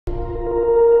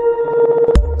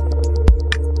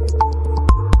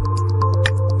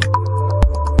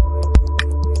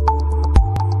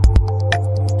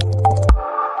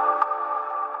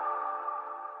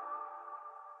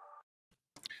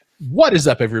What is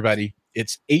up, everybody?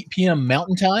 It's 8 p.m.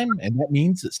 Mountain Time, and that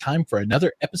means it's time for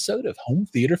another episode of Home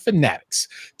Theater Fanatics.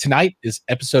 Tonight is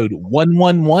episode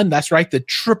 111. That's right, the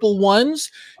triple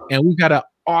ones. And we've got an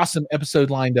awesome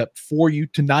episode lined up for you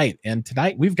tonight. And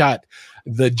tonight we've got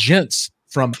the gents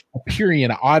from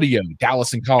Aperion Audio,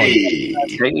 Dallas and Colin.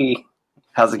 Hey,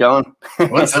 how's it going?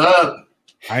 What's up?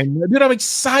 I'm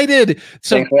excited.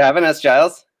 So, thanks for having us,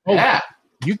 Jiles. Oh, yeah.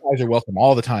 You guys are welcome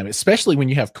all the time, especially when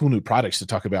you have cool new products to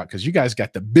talk about, because you guys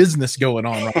got the business going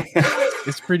on. Right?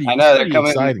 It's pretty. I know they're coming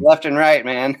exciting. Left and right,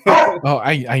 man. Oh,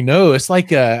 I know. It's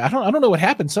like I don't know what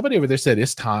happened. Somebody over there said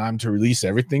it's time to release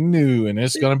everything new, and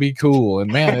it's gonna be cool.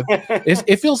 And man,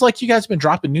 it feels like you guys have been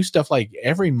dropping new stuff like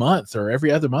every month or every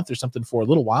other month or something for a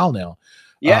little while now.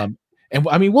 Yeah. And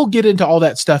I mean, we'll get into all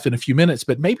that stuff in a few minutes,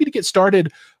 but maybe to get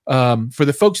started, for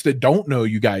the folks that don't know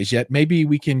you guys yet, maybe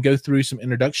we can go through some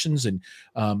introductions. And,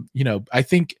 you know, I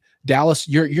think Dallas,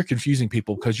 you're confusing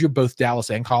people because you're both Dallas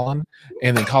and Colin,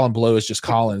 and then Colin below is just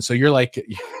Colin. So you're like,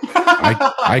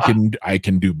 I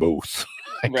can do both.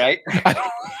 Right.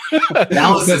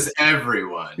 Dallas is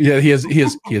everyone. Yeah, he is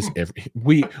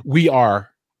every. We are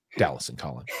Dallas and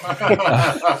Colin.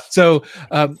 So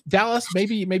Dallas,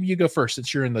 maybe you go first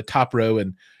since you're in the top row.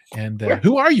 And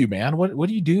who are you, man? What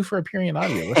do you do for Aperion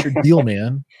Audio? What's your deal,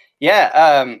 man?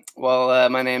 Yeah. Well,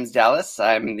 my name's Dallas.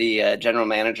 I'm the general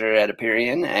manager at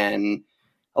Aperion, and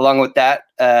along with that,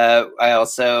 I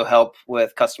also help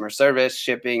with customer service,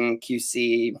 shipping,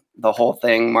 QC, the whole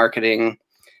thing, marketing.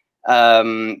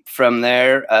 From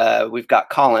there, we've got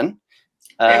Colin.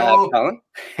 Colin.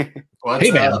 What's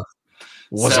hey, man. up?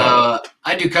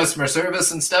 I do customer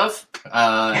service and stuff.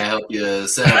 I help you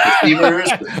set up receivers,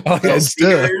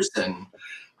 speakers, and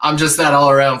I'm just that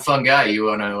all-around fun guy you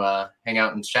want to hang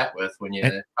out and chat with when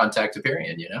you contact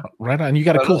Aperion, you know? Right on. You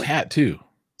got a cool hat, too.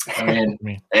 I mean,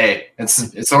 hey,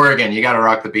 it's Oregon. You got to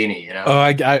rock the beanie, you know? Oh, I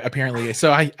apparently.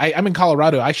 So I'm in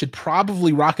Colorado. I should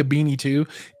probably rock a beanie, too.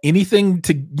 Anything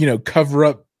to, cover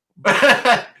up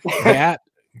that.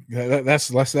 That's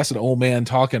an old man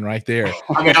talking right there.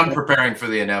 I mean, I'm preparing for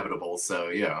the inevitable, so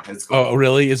yeah, it's cool. Oh,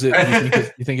 really? Is it?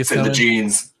 You think it's in the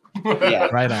genes? Yeah,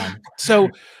 right on. So,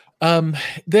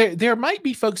 there might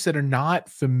be folks that are not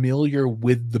familiar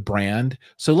with the brand.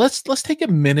 So let's take a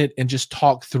minute and just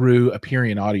talk through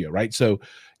Aperion Audio, right? So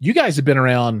you guys have been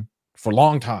around for a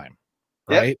long time,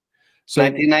 right? Yep. So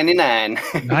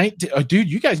 1999. Dude,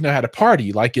 you guys know how to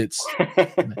party like it's.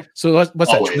 So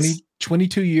what's Always. that?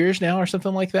 22 years now or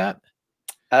something like that?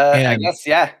 I guess,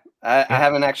 yeah. I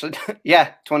haven't actually.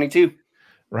 Yeah, 22.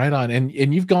 Right on. And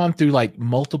you've gone through like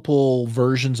multiple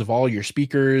versions of all your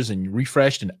speakers and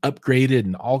refreshed and upgraded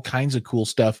and all kinds of cool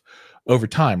stuff over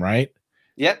time, right?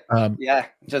 Yep. Yeah.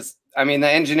 I mean,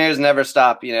 the engineers never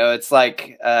stop. It's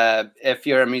like if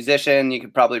you're a musician, you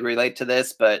could probably relate to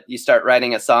this, but you start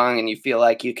writing a song and you feel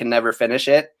like you can never finish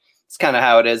it. It's kind of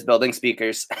how it is building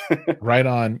speakers. Right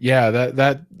on. Yeah,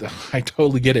 that I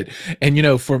totally get it. And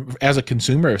as a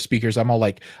consumer of speakers, I'm all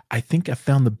like, I think I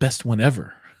found the best one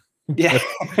ever. Yeah.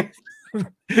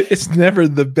 It's never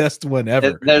the best one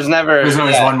ever. There's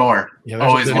always one more. Yeah,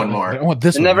 always one more. I want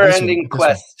this one. Never-ending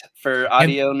quest for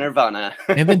audio nirvana.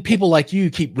 And then people like you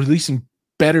keep releasing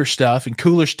better stuff and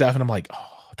cooler stuff, and I'm like, oh,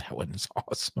 that one is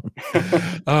awesome.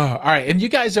 All right, and you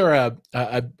guys are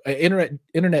a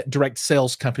internet direct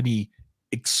sales company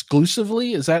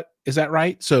exclusively. Is that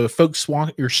right? So if folks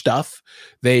want your stuff,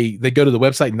 they go to the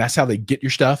website, and that's how they get your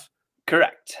stuff.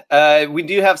 Correct. We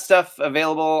do have stuff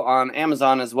available on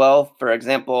Amazon as well. For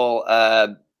example,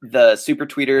 the super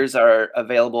tweeters are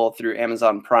available through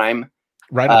Amazon Prime.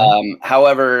 Right on.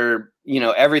 However,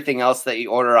 everything else that you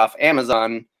order off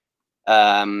Amazon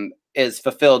is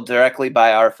fulfilled directly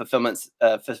by our fulfillment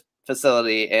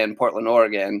facility in Portland,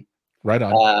 Oregon. Right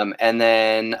on. And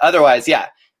then otherwise, yeah,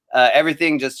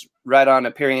 everything just right on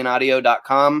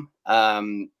AperionAudio.com.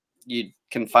 You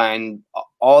can find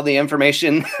all the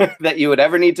information that you would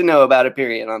ever need to know about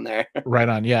Aperion on there. Right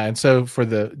on. Yeah. And so for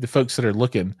the folks that are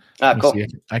looking, cool.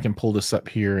 appears the lightning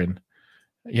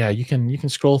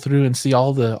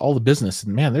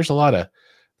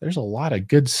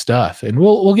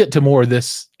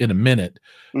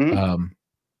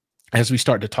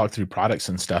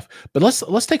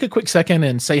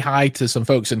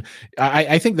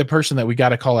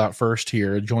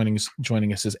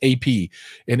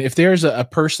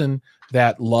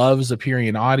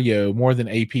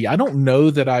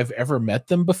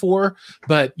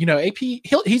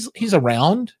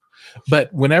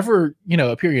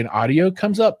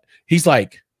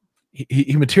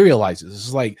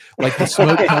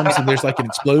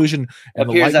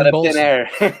out of bolts. thin air.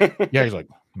 Yeah, he's like,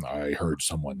 I heard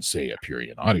someone say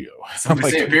Aperion Audio.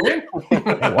 Somebody say Aperion?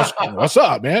 What's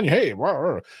up, man? Hey.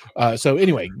 So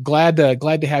anyway, glad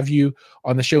to have you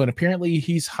on the show. And apparently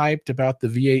he's hyped about the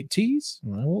V8Ts.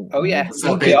 Oh yeah.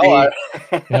 We'll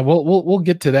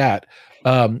get to that.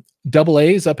 Double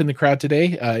A's up in the crowd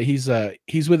today. He's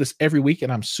with us every week,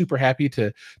 and I'm super happy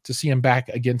to see him back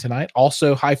again tonight.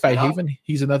 Also, Hi-Fi Haven.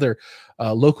 He's another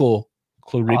local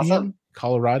Chloridian. Awesome.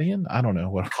 Coloradian, I don't know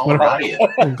what Coloradian,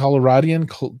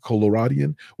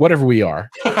 whatever we are.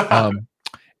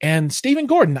 And Stephen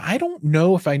Gordon. I don't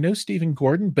know if I know Stephen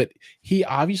Gordon, but he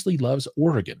obviously loves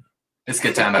Oregon. It's a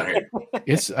good time out here.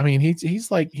 He's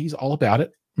all about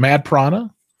it. Mad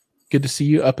Prana, good to see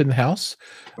you up in the house.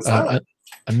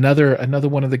 Another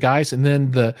one of the guys, and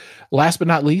then the last but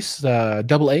not least,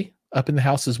 Double A up in the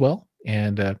house as well,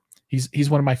 and he's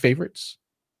one of my favorites.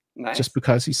 Nice. Just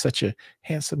because he's such a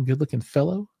handsome, good-looking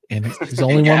fellow, and he's the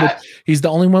only he's the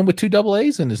only one with 2 double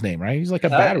A's in his name, right? He's like a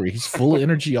battery. He's full of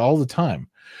energy all the time.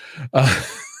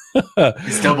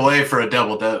 He's double A for a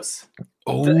double dose.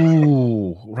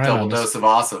 Oh, right. Double dose of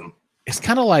awesome. It's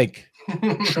kind of like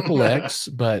triple X,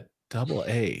 but double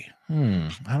A.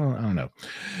 I don't know.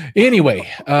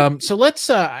 Anyway, so let's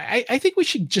I think we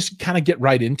should just kind of get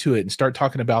right into it and start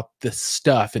talking about this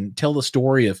stuff and tell the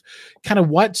story of kind of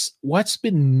what's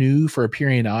been new for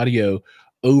Aperion Audio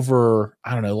over,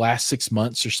 I don't know, last 6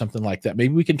 months or something like that.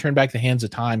 Maybe we can turn back the hands of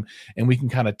time and we can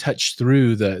kind of touch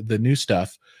through the new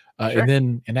stuff. Sure.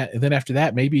 and then after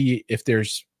that, maybe if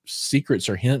there's secrets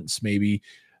or hints, maybe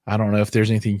I don't know if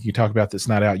there's anything you can talk about that's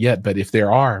not out yet, but if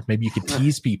there are, maybe you could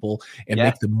tease people and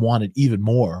make them want it even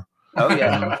more. Oh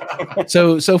yeah.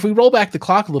 So if we roll back the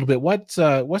clock a little bit, what's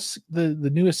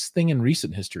the newest thing in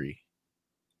recent history,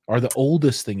 or the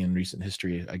oldest thing in recent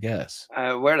history, I guess?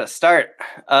 Where to start?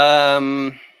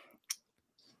 Man,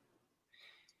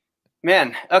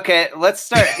 okay, let's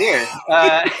start here.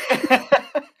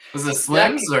 Was it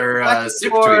Slims or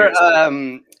Super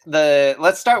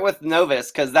let's start with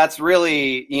Novus, because that's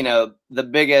really, the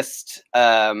biggest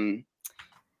that's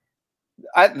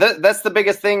the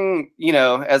biggest thing,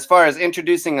 as far as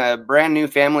introducing a brand new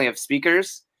family of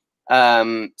speakers.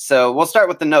 So we'll start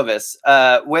with the Novus.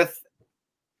 With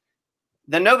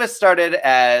the Novus started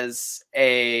as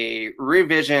a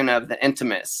revision of the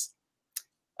Intimus.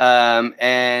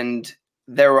 And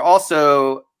there were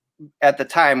also, at the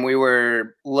time, we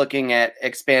were looking at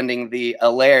expanding the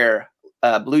Alaire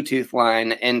Bluetooth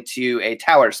line into a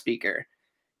tower speaker.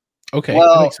 Okay,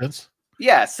 that makes sense.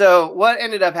 Yeah. So what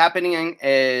ended up happening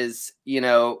is,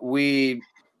 we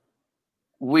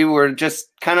were just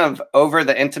kind of over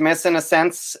the Intimus in a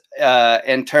sense,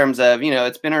 in terms of,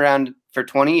 it's been around for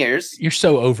 20 years. You're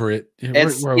so over it.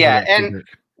 We're and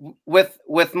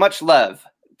with much love.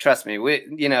 Trust me,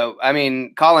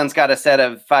 Colin's got a set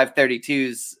of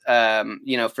 532s,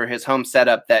 for his home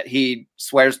setup that he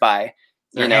swears by.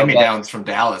 They're hand-me-downs from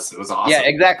Dallas. It was awesome. Yeah,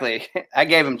 exactly. I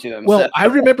gave them to him. Well, I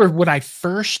remember when I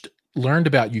first learned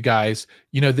about you guys,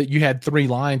 that you had 3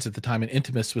 lines at the time, and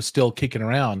Intimus was still kicking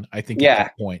around, I think, at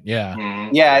that point. Yeah.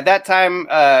 Mm-hmm. Yeah, at that time,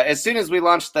 as soon as we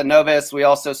launched the Novus, we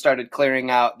also started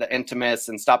clearing out the Intimus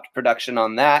and stopped production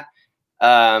on that.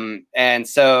 And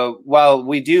so while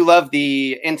we do love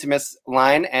the Intimus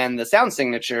line and the sound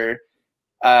signature,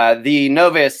 the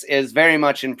Novus is very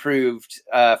much improved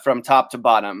from top to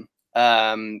bottom.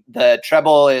 The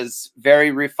treble is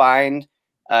very refined.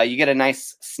 You get a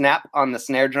nice snap on the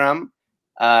snare drum.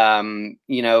 As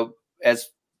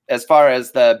far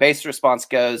as the bass response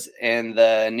goes in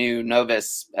the new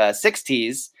Novus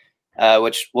 6Ts,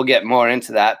 which we'll get more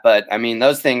into that. But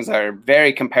those things are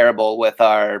very comparable with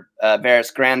our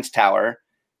Varus Grand Tower.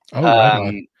 Oh,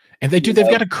 right. And they've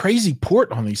got a crazy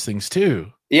port on these things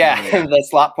too. Yeah, the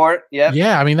slot port. Yeah.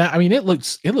 Yeah, it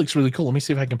looks really cool. Let me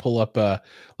see if I can pull up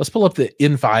let's pull up the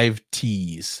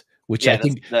N5Ts, which I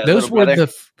think those were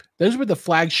the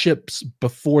flagships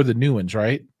before the new ones,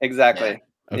 right? Exactly.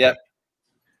 Okay. Yep.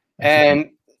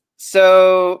 And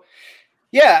so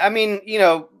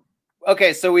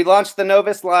okay, so we launched the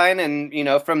Novus line, and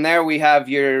from there we have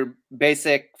your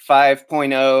basic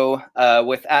 5.0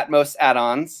 with Atmos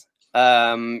add-ons.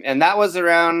 And that was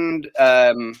around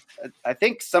I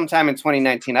think sometime in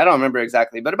 2019. I don't remember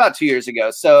exactly, but about 2 years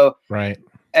ago. So right.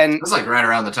 And it was like right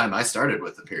around the time I started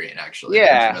with Aperion, actually.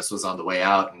 Yeah. Intimus was on the way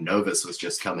out and Novus was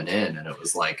just coming in, and it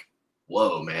was like,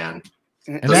 whoa, man.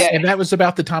 And that was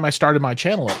about the time I started my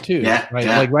channel up too. Yeah. Right.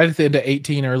 Yeah. Like right at the end of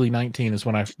 18, early 19 is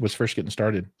when I was first getting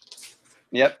started.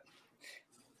 Yep.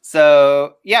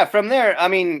 So yeah, from there,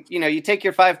 you take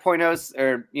your 5.0s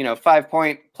or 5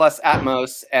 point plus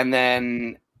Atmos, and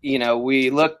then you know, we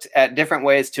looked at different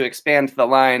ways to expand the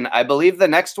line. I believe the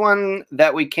next one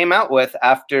that we came out with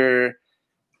after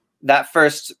that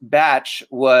first batch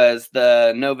was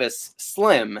the Novus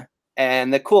Slim.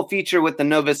 And the cool feature with the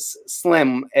Novus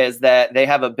Slim is that they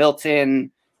have a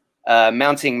built-in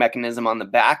mounting mechanism on the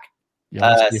back.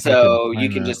 Yeah, so you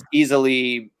can just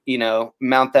easily, you know,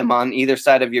 mount them on either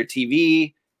side of your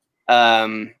TV.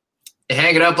 Hang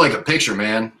it up like a picture,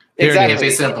 man. Exactly. It'd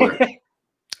be simpler.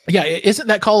 Yeah, isn't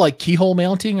that called like keyhole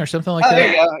mounting or something like that? There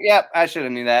you go. Yep, I should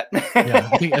have knew that.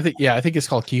 I think it's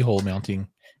called keyhole mounting.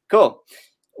 Cool.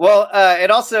 Well,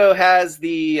 it also has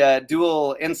the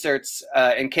dual inserts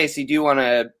in case you do want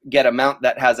to get a mount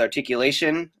that has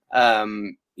articulation.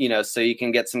 You know, so you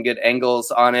can get some good angles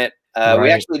on it. Right. We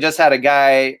actually just had a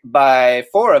guy buy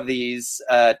 4 of these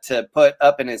to put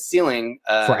up in his ceiling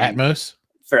For Atmos?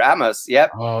 For Atmos,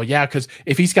 yep. Oh, yeah, because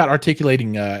if he's got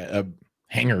articulating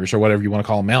hangers or whatever you want to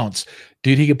call them, mounts,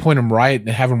 dude, he could point them right and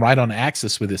have them right on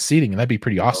axis with his seating, and that'd be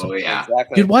pretty awesome. Oh, yeah.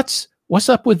 Exactly. Dude, what's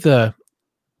up with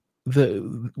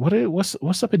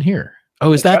what's up in here?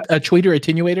 Oh, is that a tweeter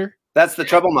attenuator? That's the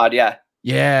treble mod, yeah.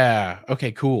 Yeah.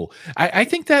 Okay, cool. I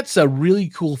think that's a really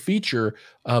cool feature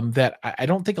that I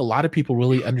don't think a lot of people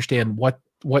really understand what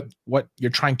you're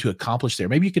trying to accomplish there.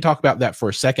 Maybe you could talk about that for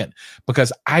a second,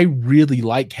 because I really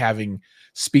like having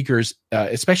speakers,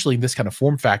 especially in this kind of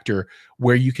form factor,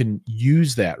 where you can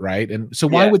use that, right? And so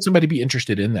why would somebody be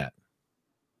interested in that?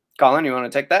 Colin, you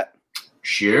want to take that?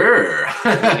 Sure.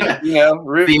 You know,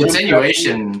 the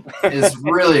attenuation is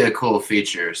really a cool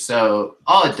feature. So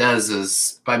all it does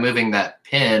is, by moving that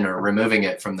pin or removing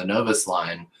it from the Novus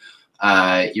line,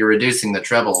 you're reducing the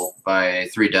treble by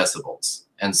 3 decibels.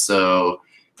 And so,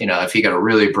 you know, if you got a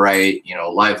really bright, you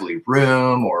know, lively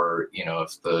room, or, you know,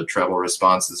 if the treble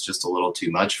response is just a little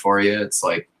too much for you, it's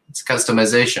like, it's a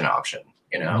customization option,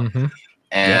 you know? Mm-hmm.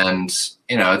 And,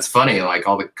 you know, it's funny, like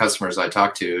all the customers I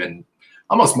talk to, and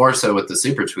almost more so with the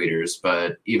super tweeters,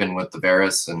 but even with the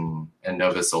Varus and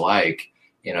Novus alike,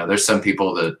 you know, there's some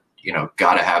people that, you know,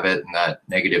 got to have it in that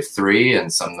 -3,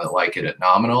 and some that like it at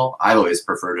nominal. I always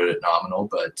preferred it at nominal,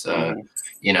 but,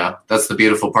 you know, that's the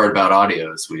beautiful part about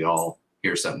audio, is we all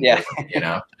hear something different, you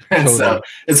know? And so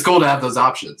it's cool to have those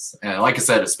options. And like I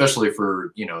said, especially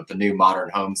for, you know, the new modern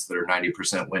homes that are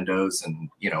 90% windows and,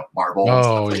 you know, marble and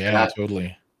stuff like that.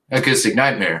 Totally. Acoustic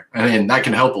nightmare. I mean, that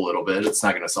can help a little bit. It's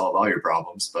not going to solve all your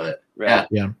problems, but yeah,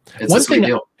 it's a sweet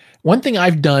deal. One thing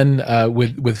I've done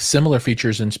with similar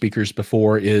features in speakers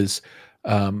before is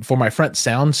for my front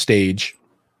sound stage,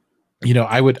 you know,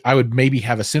 I would maybe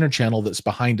have a center channel that's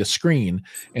behind a screen,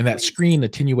 and that screen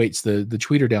attenuates the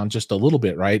tweeter down just a little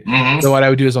bit, right? Mm-hmm. So what I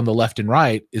would do is, on the left and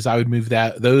right, is I would move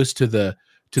those to the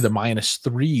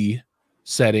 -3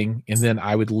 setting, and then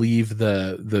I would leave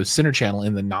the center channel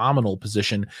in the nominal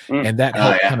position, and that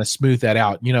helped kind of smooth that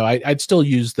out. You know, I'd still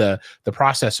use the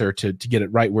processor to get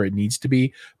it right where it needs to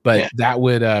be, but that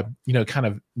would you know, kind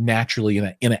of naturally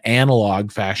in an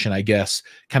analog fashion, I guess,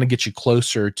 kind of get you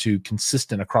closer to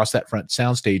consistent across that front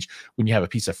soundstage when you have a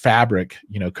piece of fabric,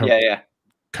 you know,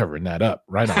 covering that up,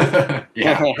 right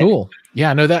on. Cool.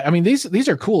 Yeah, no, that, I mean, these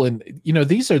are cool, and you know,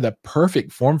 these are the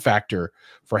perfect form factor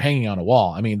for hanging on a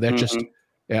wall. I mean, they're just,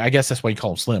 I guess that's why you call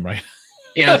them slim, right?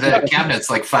 You know, the cabinet's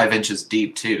like 5 inches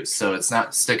deep too, so it's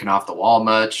not sticking off the wall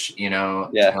much, you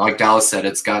know. And like Dallas said,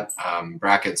 it's got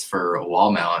brackets for a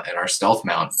wall mount, and our stealth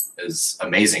mount is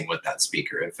amazing with that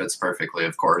speaker. It fits perfectly,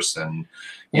 of course, and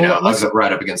you know, hugs it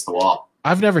right up against the wall.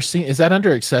 I've never seen, is that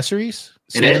under accessories?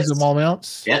 It is. And wall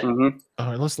mounts? Yeah. All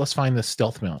right, let's find the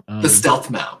stealth mount. The stealth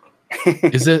mount.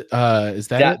 Is it is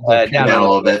that it? Down a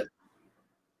little bit.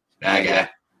 That guy.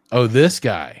 Oh, this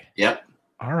guy. Yep.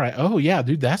 All right. Oh yeah,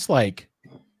 dude, that's like,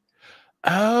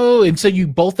 oh, and so you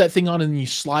bolt that thing on and you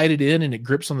slide it in and it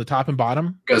grips on the top and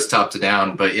bottom? Goes top to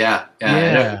down, but yeah.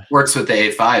 And it works with the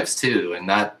A5s too, and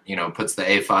that, you know, puts the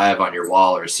A5 on your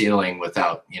wall or ceiling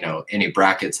without, you know, any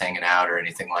brackets hanging out or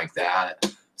anything like that.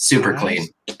 Super clean.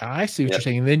 I see what you're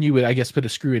saying. And then you would, I guess, put a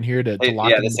screw in here to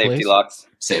lock it in place. Safety locks.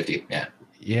 Safety, yeah.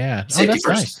 Yeah. Safety that's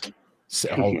first. Nice.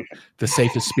 So, the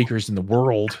safest speakers in the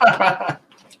world.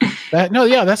 That's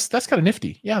kind of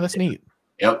nifty. Yeah, that's neat.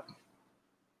 Yep.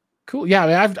 Cool. Yeah,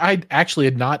 I mean, I actually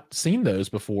had not seen those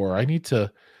before. I need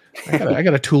to. I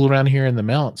got to tool around here in the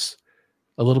mounts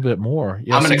a little bit more.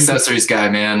 Yeah, I'm an accessories guy,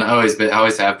 man. Always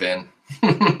have been.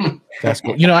 That's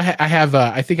cool. You know, I have.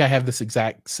 I think I have this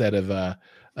exact set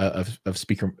of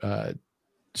speaker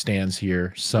stands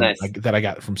here. That I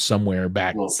got from somewhere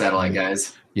back. Little satellite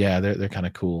guys. Yeah, they're kind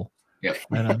of cool. Yep.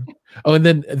 Right. Oh, and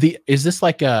then is this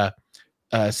like a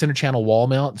center channel wall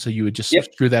mount? So you would just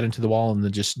screw that into the wall and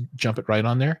then just jump it right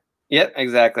on there? Yep,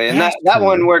 exactly. And that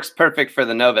one works perfect for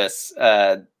the Novus.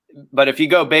 But if you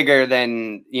go bigger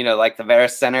than, like the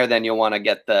Varus Center, then you'll want to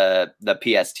get the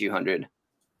PS200.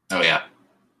 Oh yeah.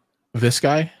 This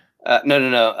guy?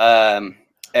 No.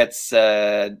 It's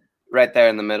right there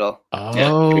in the middle.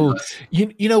 Oh,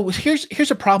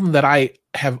 here's a problem that I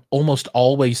have almost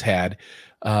always had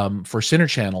for center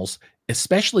channels,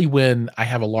 especially when I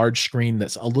have a large screen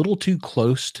that's a little too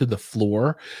close to the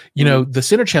floor. The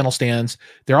center channel stands,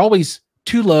 they're always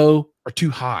too low or too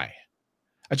high.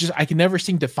 I can never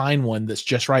seem to find one that's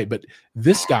just right. But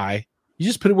this guy, you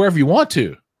just put it wherever you want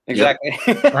to. Exactly.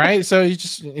 Right. So you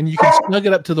can snug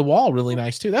it up to the wall really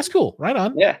nice too. That's cool. Right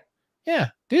on. Yeah. Yeah,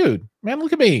 dude, man,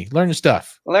 look at me learning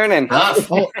stuff. Learning.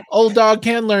 Old dog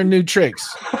can learn new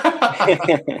tricks. All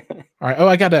right. Oh,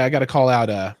 I gotta call out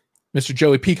Mr.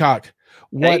 Joey Peacock.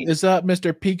 What is up,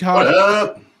 Mr. Peacock? What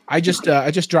up? I just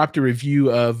dropped a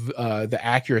review of the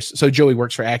Acurus. So Joey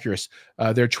works for Acurus,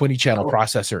 their 20-channel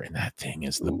processor, and that thing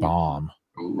is the bomb.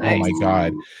 Nice. Oh my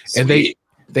god! Sweet. And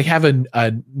they have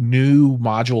a new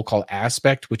module called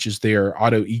Aspect, which is their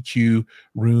auto EQ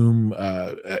room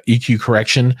EQ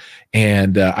correction.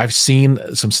 And I've seen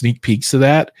some sneak peeks of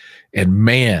that, and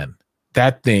man,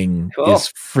 that thing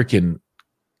is freaking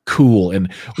cool.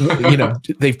 And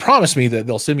they've promised me that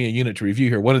they'll send me a unit to review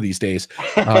here one of these days.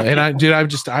 And I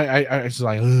just like, I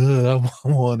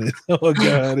want it. Oh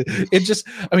god, it just,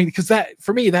 because that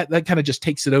for me that kind of just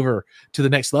takes it over to the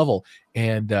next level.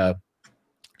 And I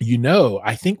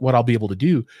think what I'll be able to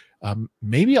do,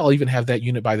 maybe I'll even have that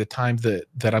unit by the time that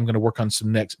I'm going to work on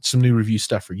some new review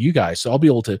stuff for you guys. So I'll be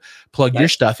able to plug your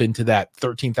stuff into that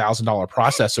 $13,000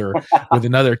 processor with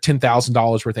another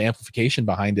 $10,000 worth of amplification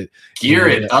behind it. Gear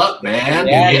it up, man.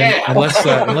 And let's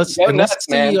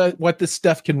see what this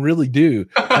stuff can really do.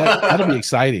 That'll be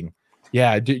exciting.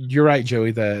 Yeah, you're right,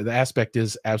 Joey. The Aspect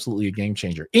is absolutely a game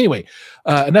changer. Anyway,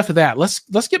 enough of that.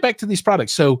 Let's get back to these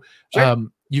products. So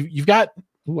you've got.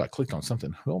 Ooh, I clicked on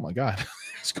something. Oh my god,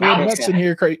 it's going nuts in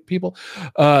here, great people.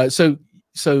 So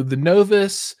the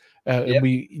Novus,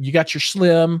 you got your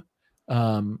Slim.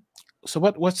 So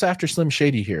what's after Slim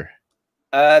Shady here?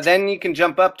 Then you can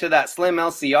jump up to that Slim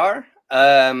LCR,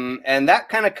 and that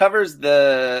kind of covers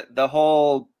the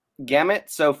whole gamut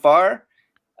so far.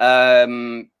 Top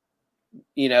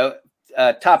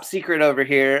secret over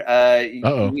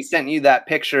here. We sent you that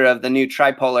picture of the new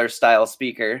tripolar style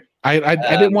speaker. I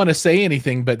didn't want to say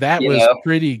anything, but that was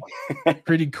pretty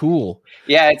cool.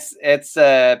 Yeah, it's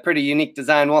a pretty unique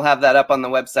design. We'll have that up on the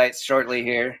website shortly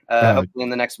here, hopefully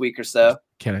in the next week or so.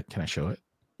 Can I show it?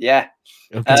 Yeah.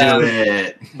 Okay. Do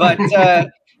it. But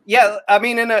yeah,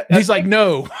 he's like,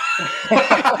 no.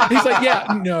 He's like,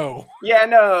 yeah, no. Yeah,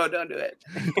 no, don't do it.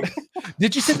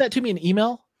 Did you send that to me in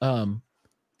email?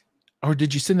 Or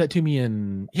did you send that to me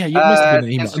in? Yeah, you must have been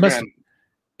an email.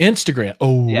 Instagram.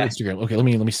 Oh, yeah. Instagram. Okay, let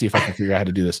me see if I can figure out how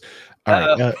to do this. All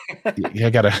right.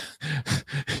 I gotta.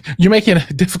 You're making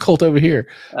it difficult over here.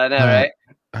 I know, right?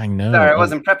 I know. Sorry, I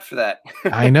wasn't prepped for that.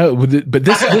 I know, but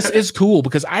this is cool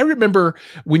because I remember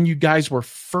when you guys were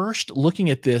first looking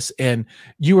at this, and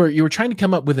you were trying to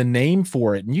come up with a name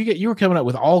for it, and you were coming up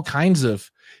with all kinds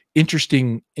of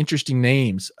interesting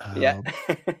names. Yeah,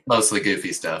 mostly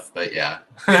goofy stuff, but yeah.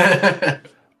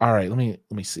 All right, let me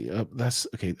see. That's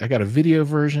okay. I got a video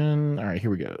version. All right, here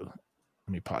we go. Let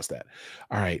me pause that.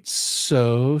 All right,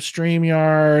 so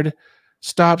StreamYard,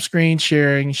 stop screen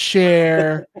sharing,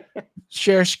 share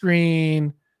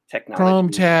screen, technology. Chrome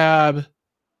tab,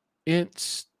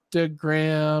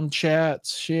 Instagram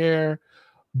chats, share,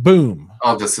 boom.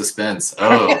 Oh, the suspense.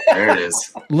 Oh, there it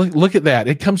is. Look at that.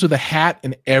 It comes with a hat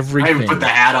and everything. I even put the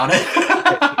hat on it.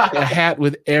 A hat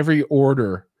with every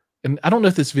order. And I don't know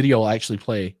if this video will actually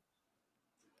play.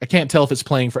 I can't tell if it's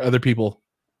playing for other people.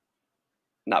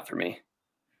 Not for me.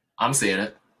 I'm seeing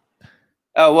it.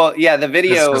 Oh, well, yeah, the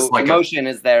video motion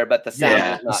is there, but the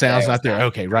sound the sound's not there.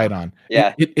 Okay, right on.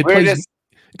 Yeah. It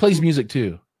plays music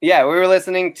too. Yeah, we were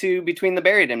listening to Between the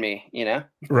Buried and Me,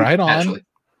 Right on. Actually.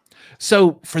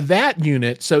 So for that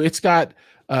unit, so it's got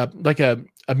like a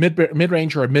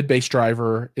mid-range or a mid-bass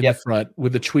driver in the front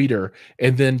with a tweeter,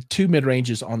 and then two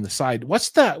mid-ranges on the side.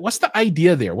 What's the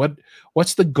idea there?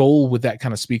 What's the goal with that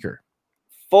kind of speaker?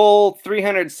 Full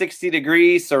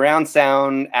 360-degree surround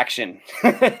sound action.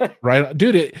 Right,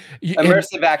 dude.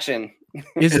 Immersive action.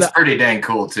 It's pretty dang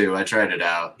cool too. I tried it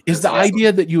out. Is the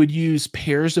idea that you would use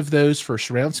pairs of those for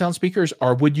surround sound speakers,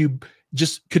 or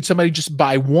could somebody just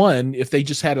buy one if they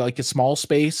just had like a small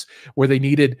space where they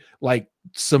needed like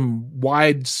some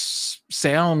wide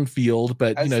sound field,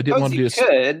 but didn't want to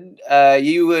do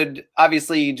you would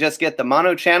obviously just get the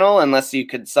mono channel unless you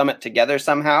could sum it together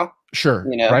somehow. Sure.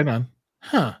 Right on.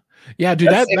 Huh. Yeah, dude,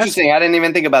 that's interesting. I didn't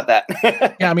even think about that.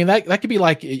 Yeah, I mean that could be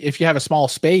like if you have a small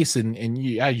space and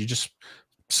you just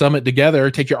sum it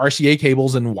together, take your RCA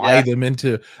cables and wire them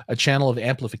into a channel of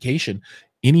amplification.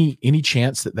 Any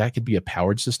chance that could be a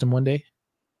powered system one day?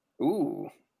 Ooh.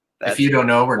 If you don't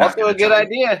know, we're not also a good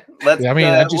idea. Let's. I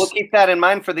mean, we'll keep that in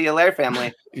mind for the Allaire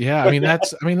family. Yeah, I mean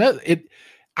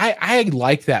I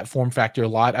like that form factor a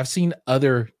lot. I've seen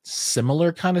other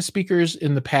similar kind of speakers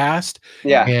in the past.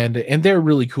 Yeah, and they're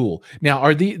really cool. Now,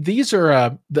 are these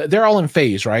are they're all in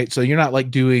phase, right? So you're not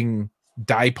like doing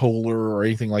dipolar or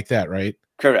anything like that, right?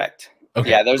 Correct.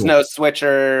 Okay, yeah, there's no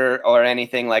switcher or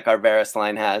anything like our Varus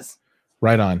line has.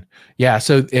 Right on. Yeah.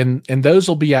 So and those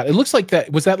will be out. It looks like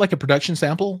that was that like a production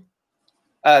sample?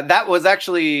 That was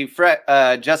actually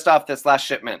just off this last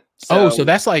shipment. So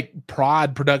that's like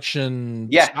prod production.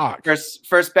 Yeah, stock.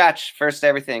 First batch, first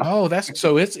everything. Oh, that's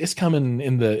so it's coming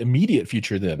in the immediate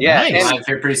future then. Yeah, nice.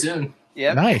 Here pretty soon.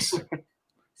 Yeah, nice.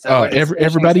 So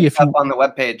everybody, if you on the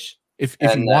webpage, if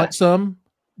you want some,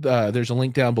 there's a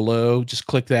link down below. Just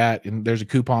click that, and there's a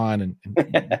coupon, and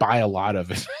buy a lot of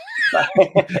it.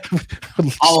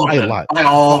 All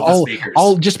the speakers.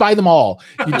 Just buy them all.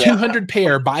 200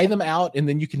 pair, buy them out, and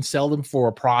then you can sell them for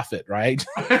a profit, right?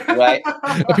 Right.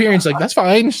 Appearion's like, that's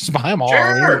fine. Just buy them all.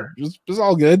 Sure. It's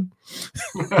all good.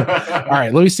 All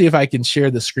right, let me see if I can share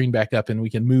the screen back up, and we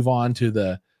can move on to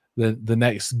the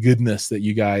next goodness that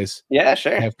you guys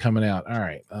have coming out. All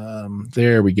right,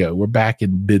 there we go. We're back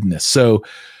in business. So,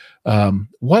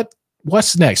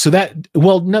 what's next? So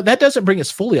that doesn't bring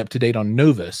us fully up to date on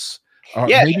Novus.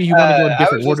 Maybe you want to go in a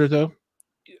different order though.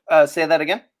 Say that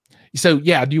again. So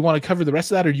do you want to cover the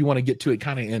rest of that, or do you want to get to it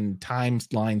kind of in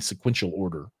timeline sequential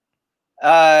order?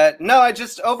 No, I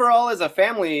just overall as a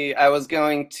family, I was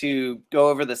going to go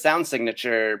over the sound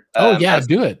signature. Do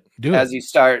it as you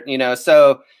start.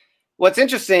 So what's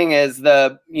interesting is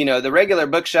the regular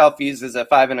bookshelf uses a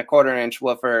 5 1/4 inch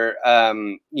woofer.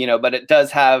 But it does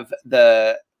have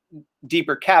the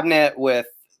deeper cabinet with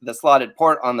the slotted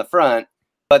port on the front.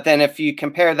 But then if you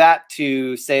compare that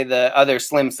to, say, the other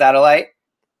slim satellite,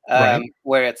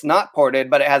 where it's not ported,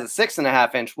 but it has a 6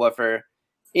 1/2 inch woofer,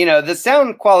 the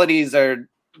sound qualities are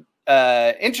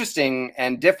interesting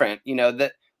and different.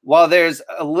 That while there's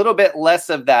a little bit less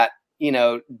of that,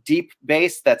 deep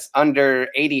bass that's under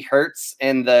 80 hertz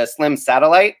in the slim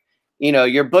satellite,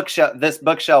 your this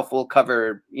bookshelf will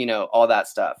cover, all that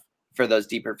stuff for those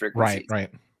deeper frequencies. Right.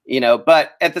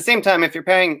 But at the same time, if you're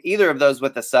pairing either of those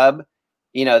with a sub,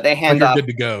 they hand off good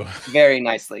to go very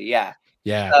nicely. Yeah.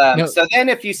 So then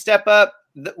if you step up,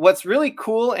 what's really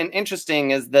cool and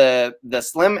interesting is the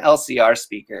slim LCR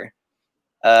speaker.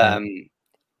 All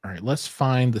right, let's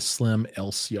find the slim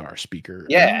LCR speaker.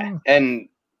 Yeah. And,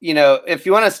 if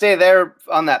you want to stay there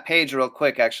on that page real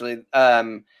quick, actually,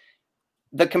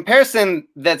 the comparison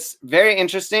that's very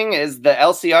interesting is the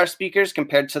LCR speakers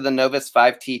compared to the Novus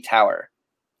 5T tower.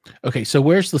 Okay, so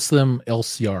where's the slim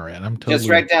LCR at? I'm totally just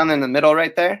right down in the middle,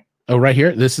 right there. Oh, right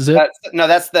here. This is it.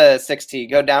 That's the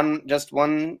 6T. Go down just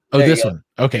one. Oh, this one.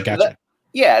 Okay, gotcha.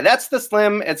 That's the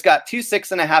slim. It's got 2 6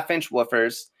 1/2 inch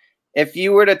woofers. If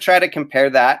you were to try to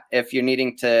compare that, if you're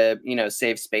needing to,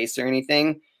 save space or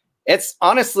anything, it's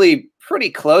honestly pretty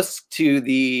close to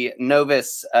the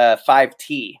Novus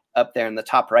 5T up there in the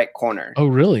top right corner. Oh,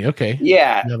 really? Okay.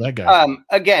 Yeah. That guy.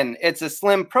 Again, it's a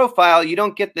slim profile. You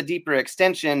don't get the deeper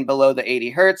extension below the 80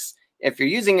 hertz. If you're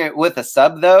using it with a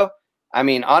sub, though, I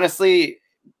mean, honestly,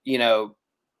 you're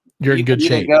in good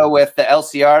shape. Go with the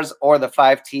LCRs or the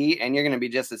 5T, and you're going to be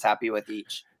just as happy with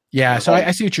each. Yeah. So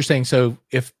I see what you're saying. So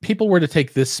if people were to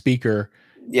take this speaker,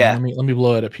 let me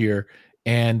blow it up here,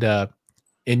 and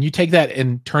you take that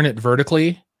and turn it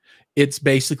vertically, it's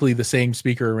basically the same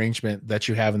speaker arrangement that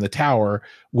you have in the tower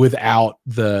without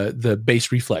the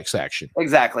bass reflex action.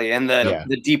 Exactly. And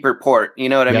the deeper port, you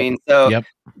know what I mean? So,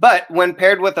 but when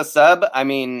paired with a sub, I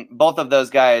mean, both of those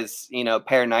guys,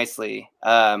 pair nicely.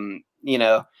 And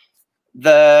then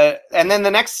the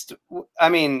next, I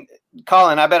mean,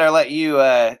 Colin, I better let you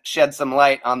shed some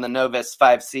light on the Novus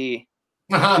 5C.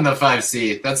 On the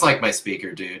 5C. That's like my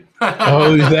speaker, dude.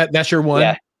 Oh, that's your one?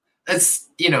 Yeah. It's,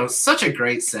 such a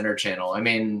great center channel. I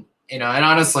mean, and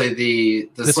honestly, the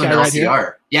slim LCR.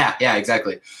 Right, yeah,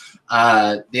 exactly.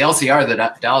 The LCR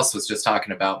that Dallas was just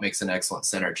talking about makes an excellent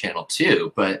center channel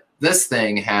too, but this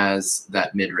thing has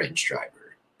that mid-range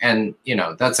driver. And,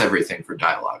 that's everything for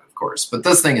dialogue, of course. But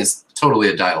this thing is totally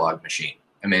a dialogue machine.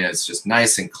 I mean, it's just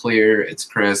nice and clear. It's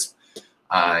crisp.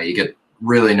 You get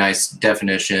really nice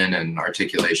definition and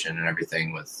articulation and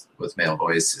everything with male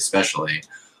voice, especially.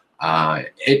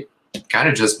 It kind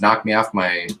of just knocked me off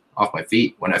my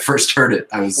feet when I first heard it.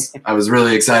 I was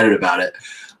really excited about it.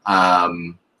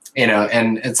 You know,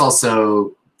 and it's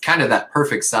also kind of that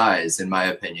perfect size, in my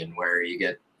opinion, where you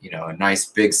get, you know, a nice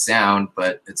big sound,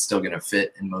 but it's still going to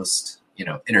fit in most, you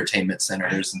know, entertainment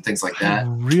centers and things like that. I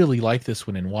really like this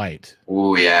one in white.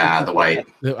 Oh yeah, the white.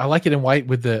 I like it in white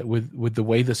with the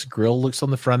way this grill looks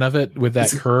on the front of it, with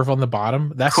that curve on the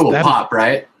bottom. That's cool pop,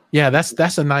 right? Yeah,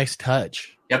 that's a nice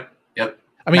touch. Yep.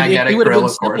 I mean, it would have been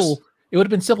simple. It would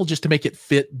have been simple just to make it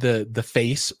fit the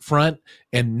face front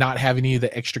and not have any of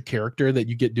the extra character that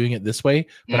you get doing it this way.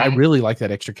 But I really like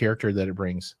that extra character that it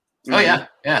brings. Oh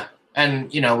yeah.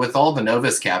 And you know, with all the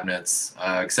Novus cabinets,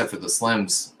 except for the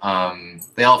Slims,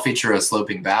 they all feature a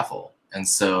sloping baffle, and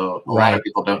so a lot of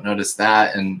people don't notice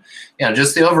that. And you know,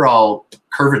 just the overall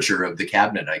curvature of the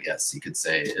cabinet, I guess you could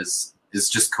say, is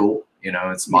just cool. You know,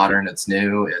 it's modern, it's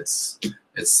new, it's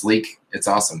sleek, it's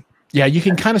awesome. Yeah, you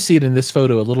can kind of see it in this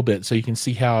photo a little bit, so you can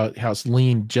see how it's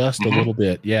leaned just a little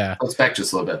bit. Yeah, it's back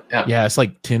just a little bit. Yeah, it's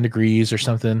like 10 degrees or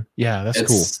something. Yeah, that's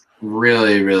cool.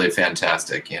 Really, really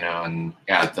fantastic. You know, and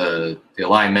the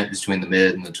alignment between the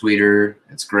mid and the tweeter,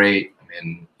 it's great. I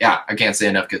mean, yeah, I can't say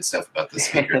enough good stuff about this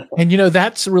speaker. And you know,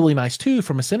 that's really nice too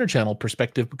from a center channel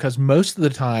perspective, because most of the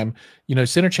time, you know,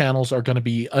 center channels are going to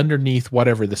be underneath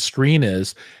whatever the screen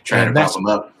is. Trying to prop them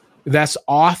up. That's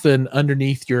often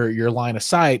underneath your line of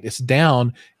sight. It's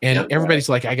down, and everybody's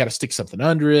like, I got to stick something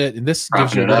under it, and this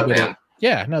gives you a little bit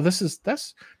of, no,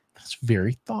 that's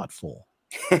very thoughtful.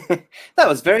 That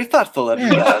was very thoughtful of you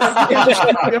guys.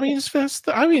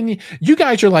 I mean, you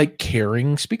guys are like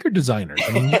caring speaker designers.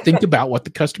 I mean, you think about what the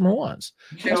customer wants.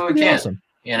 That's pretty awesome.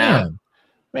 You know,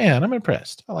 man, I'm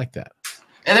impressed. I like that.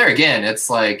 And there again, it's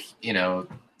like, you know,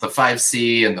 the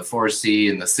 5C and the 4C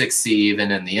and the 6C,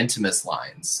 even in the Intimus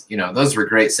lines, you know, those were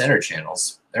great center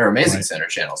channels. They're amazing center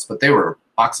channels, but they were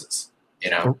boxes,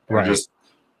 you know, they were just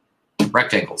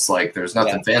rectangles. Like there's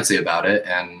nothing fancy about it.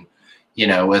 And, you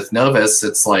know, with Novus,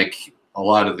 it's like a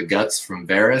lot of the guts from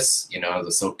Varus, you know,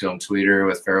 the Silk Dome tweeter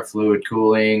with ferrofluid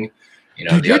cooling, you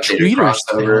know, the updated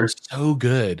crossover. So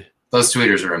good. Those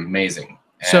tweeters are amazing.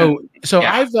 And, so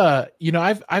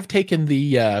I've taken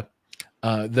the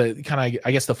kind of,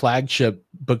 I guess, the flagship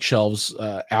bookshelves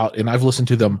out, and I've listened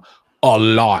to them a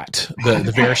lot.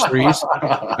 The Varus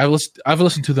 3s, I've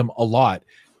listened to them a lot,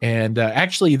 and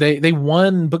actually they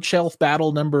won bookshelf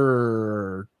battle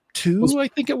number 2, I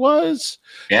think it was.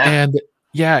 And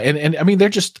I mean, they're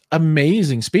just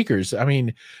amazing speakers. I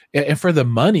mean, and for the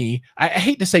money, I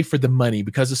hate to say for the money,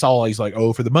 because it's always like,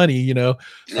 oh, for the money, you know.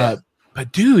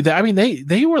 But dude, I mean,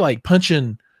 they were like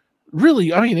punching.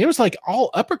 Really, I mean, it was like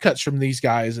all uppercuts from these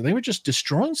guys, and they were just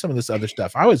destroying some of this other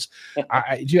stuff. I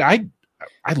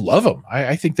love them.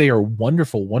 I think they are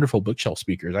wonderful, wonderful bookshelf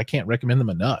speakers. I can't recommend them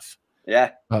enough.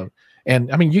 Yeah.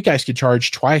 And I mean, you guys could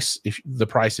charge twice the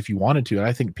price if you wanted to, and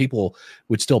I think people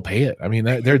would still pay it. I mean,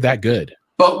 they're that good.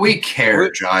 But we care,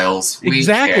 Jiles.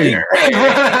 Exactly.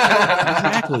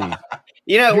 Exactly.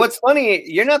 You know, what's funny,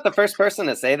 you're not the first person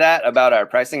to say that about our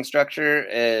pricing structure.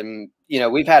 You know,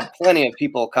 we've had plenty of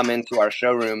people come into our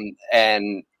showroom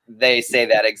and they say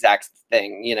that exact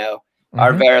thing. You know,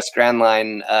 our Varus Grand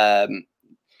Line, I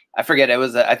forget,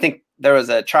 I think there was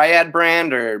a Triad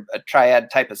brand or a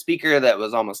Triad type of speaker that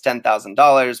was almost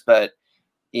 $10,000. But,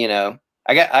 you know,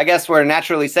 I guess we're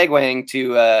naturally segueing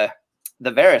to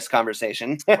the Varus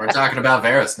conversation. We're talking about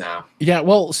Varus now. Yeah,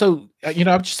 well, so you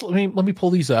know, let me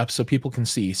pull these up so people can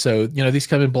see. So you know, these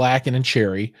come in black and in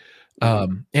cherry,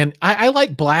 and I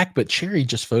like black, but cherry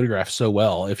just photographs so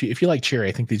well. If you like cherry,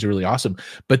 I think these are really awesome.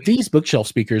 But these bookshelf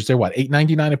speakers, they're what,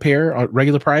 $8.99 a pair,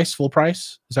 regular price, full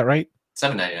price? Is that right?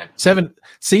 $7.99.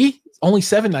 See, only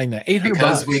 $7.99. $800.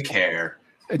 Because we care.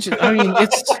 I mean,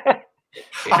 it's.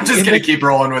 I'm just gonna keep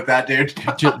rolling with that, dude.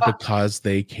 Because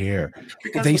they care.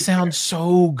 They sound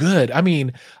so good. I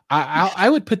mean, I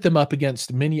would put them up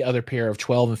against many other pair of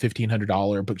 $1,200 and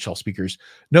 $1,500 bookshelf speakers,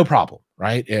 no problem,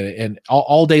 right? And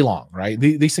all day long, right?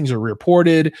 These things are rear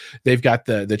ported. They've got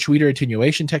the tweeter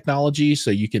attenuation technology,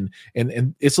 so you can,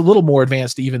 and it's a little more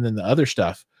advanced even than the other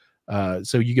stuff.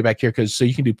 So you get back here so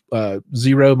you can do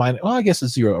 0, minus. Well, I guess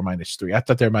it's 0 or -3. I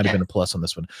thought there might have been a plus on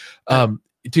this one.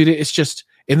 Dude, it's just,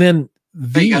 and then.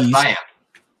 These,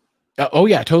 oh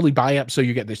yeah, totally buy up. So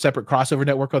you get the separate crossover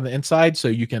network on the inside, so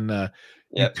you can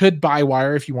you could buy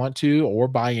wire if you want to, or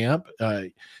buy amp.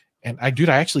 And I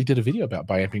actually did a video about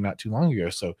buy amping not too long ago.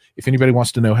 So if anybody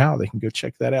wants to know how, they can go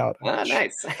check that out. Ah,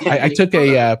 nice. I took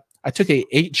a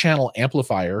 8-channel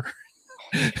amplifier,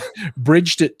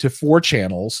 bridged it to 4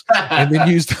 channels, and then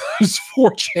used those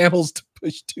 4 channels to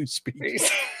push 2 speakers.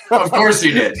 Of course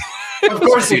you did. Of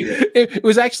course you did. It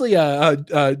was actually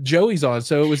Joey's on,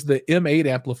 so it was the M8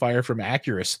 amplifier from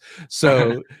Acurus.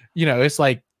 So you know, it's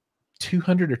like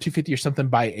 200 or 250 or something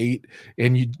by 8,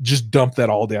 and you just dump that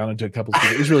all down into a couple of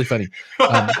speakers. It was really funny.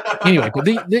 Anyway, but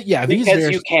these because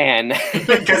you can.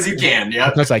 Because you can, yeah.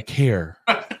 Because I care.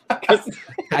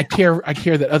 I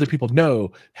care that other people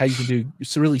know how you can do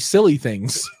some really silly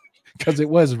things, because it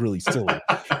was really silly.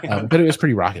 But it was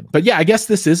pretty rocking. But yeah, I guess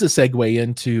this is a segue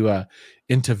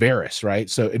into Varus, right?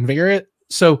 So in Varus,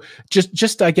 so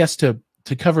just I guess to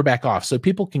cover back off, so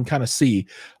people can kind of see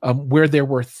where there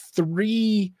were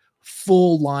 3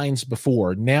 full lines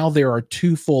before. Now there are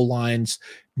 2 full lines,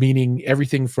 meaning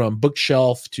everything from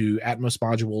bookshelf to Atmos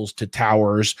modules to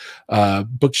towers,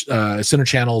 center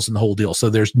channels, and the whole deal. So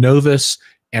there's Novus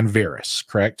and Varus,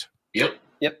 correct? Yep.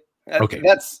 Okay,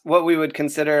 that's what we would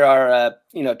consider our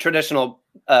traditional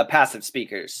passive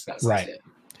speakers. That's right. it.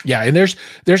 Yeah, and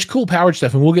there's cool powered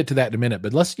stuff, and we'll get to that in a minute.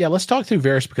 But let's talk through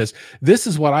Varus, because this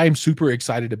is what I'm super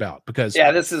excited about. Because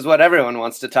this is what everyone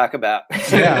wants to talk about.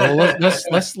 Yeah, well,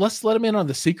 let's let them in on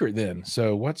the secret then.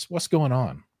 So what's going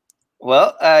on?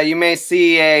 Well, you may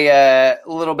see a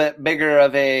little bit bigger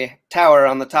of a tower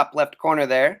on the top left corner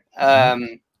there.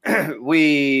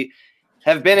 We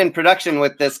have been in production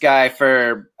with this guy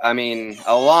for, a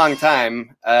long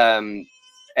time.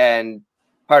 And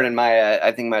pardon my,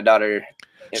 I think my daughter.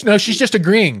 No, she's just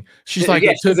agreeing. She's like,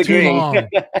 yeah, it took too agreeing. long.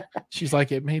 She's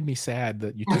like, it made me sad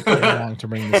that you took so long to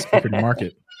bring this speaker to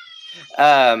market.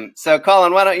 So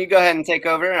Colin, why don't you go ahead and take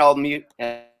over? I'll mute.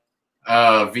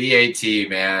 VAT,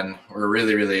 man, we're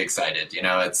really, really excited.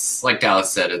 It's like Dallas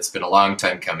said, it's been a long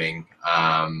time coming.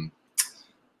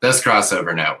 This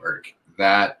crossover network,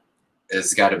 that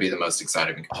has got to be the most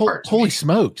exciting part. Holy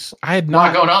smokes. I had a lot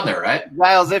not going on there, right?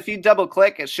 Jiles, if you double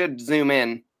click, it should zoom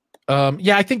in.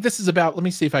 Yeah, I think this is about, let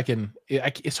me see if I can,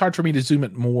 it's hard for me to zoom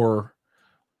it more.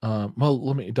 Well,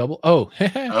 let me double. Oh,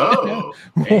 Oh,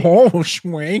 oh,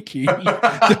 swanky.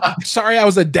 Sorry, I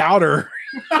was a doubter.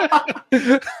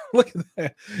 Look at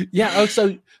that. Yeah. Oh,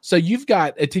 so you've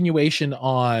got attenuation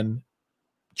on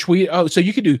tweet. Oh, so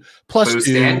you could do plus boost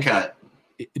 2 and cut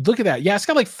Look at that. Yeah, it's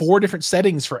got like 4 different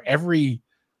settings for every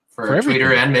for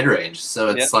tweeter and mid range. So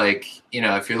it's like,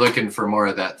 if you're looking for more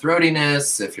of that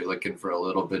throatiness, if you're looking for a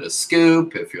little bit of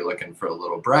scoop, if you're looking for a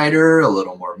little brighter, a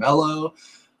little more mellow,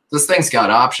 this thing's got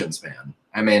options,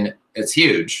 man. It's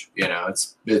huge.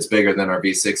 It's bigger than our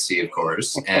V60, of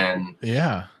course. And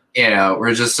yeah,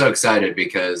 we're just so excited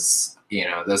because,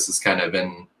 this has kind of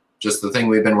been just the thing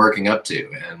we've been working up to.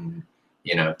 And,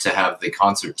 to have the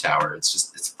concert tower,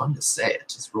 it's fun to say. It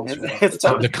just rolls right off the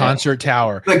tongue. the concert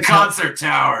tower. The concert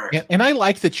tower. And I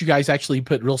like that you guys actually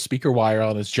put real speaker wire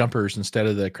on as jumpers instead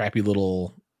of the crappy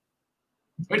little.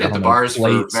 We did the bars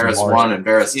for Varus 1 and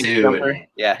Varus 2. And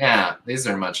yeah, these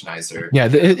are much nicer. Yeah,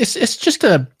 it's just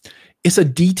a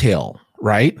detail,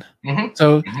 right? Mm-hmm.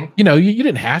 So you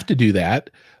didn't have to do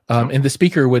that, and the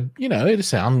speaker would it'd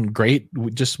sound great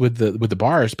just with the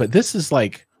bars. But this is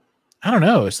like, I don't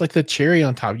know, it's like the cherry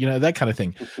on top, that kind of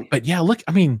thing. But yeah, look,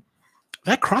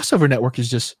 that crossover network is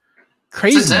just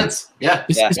crazy. It's intense. Yeah,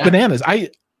 it's bananas. I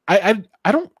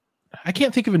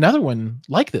can't think of another one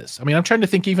like this. I'm trying to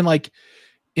think even like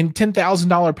in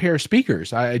 $10,000 pair of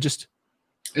speakers.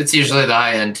 It's usually the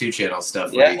high-end 2-channel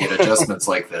stuff where you get adjustments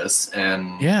like this,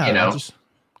 and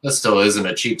this still isn't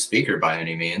a cheap speaker by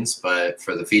any means, but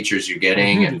for the features you're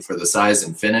getting and for the size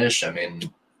and finish,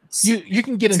 you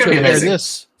can get into a pair of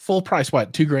this full price.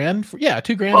 What, $2,000?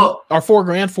 $2,000 or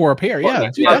 $4,000 for a pair.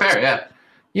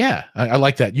 Yeah, I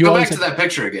like that. You go back to that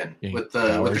picture again with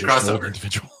the crossover.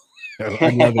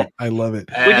 I love it.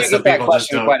 We do get that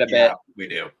question quite a bit. Yeah, we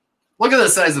do. Look at the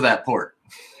size of that port.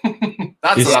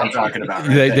 That's what I'm talking about.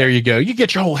 Right there you go. You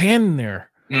get your whole hand in there.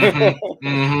 Mm-hmm.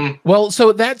 Mm-hmm. Well,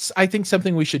 so that's, I think,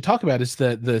 something we should talk about is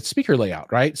the speaker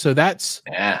layout, right? So that's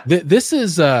this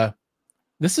is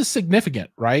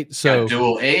significant, right? So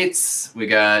dual 8s, we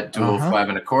got dual 5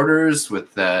 1/4s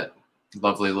with that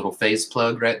lovely little face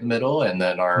plug right in the middle, and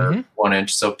then our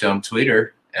 1-inch soap dome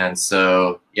tweeter. And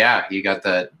so, you got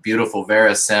that beautiful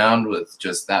Varus sound with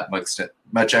just that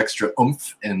much extra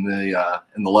oomph in the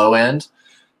low end.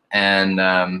 And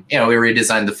we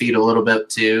redesigned the feet a little bit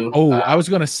too. Oh, I was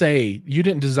gonna say, you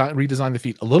didn't redesign the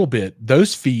feet a little bit.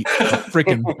 Those feet are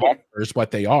freaking is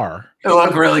what they are. They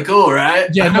look really cool, right?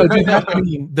 Yeah, no,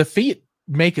 dude, the feet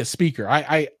make a speaker.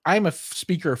 I'm a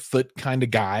speaker foot kind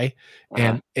of guy,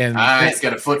 and he's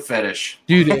got a foot fetish,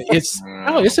 dude.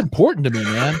 It's important to me,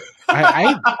 man.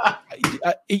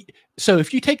 So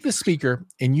if you take the speaker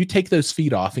and you take those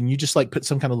feet off and you just like put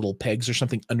some kind of little pegs or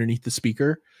something underneath the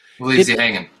speaker, leaves you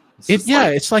hanging.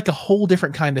 It's like a whole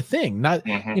different kind of thing. Not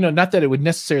not that it would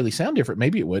necessarily sound different.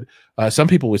 Maybe it would. Some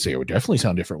people would say it would definitely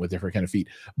sound different with different kind of feet.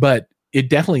 But it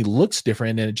definitely looks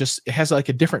different, and it has like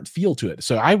a different feel to it.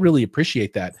 So I really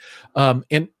appreciate that.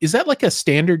 And is that like a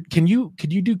standard? Could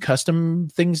you do custom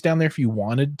things down there if you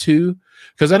wanted to?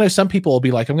 Because I know some people will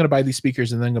be like, I'm going to buy these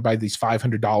speakers and then I'm going to buy these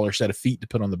 $500 set of feet to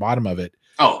put on the bottom of it.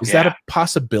 Oh, is that a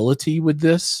possibility with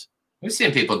this? We've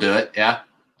seen people do it. Yeah.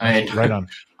 I mean, right on.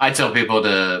 I tell people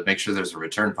to make sure there's a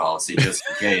return policy just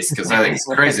in case, because I think it's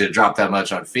crazy to drop that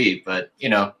much on feet. But, you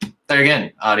know, there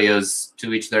again, audio's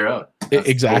to each their own. That's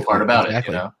exactly. the cool part about it,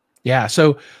 you know? Yeah.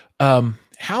 So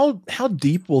how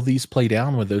deep will these play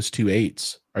down with those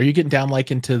 2.8s? Are you getting down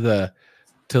like into the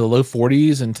low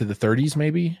 40s and to the 30s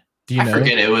maybe? Do you know? I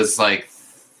forget. It was like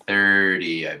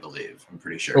 30, I believe. I'm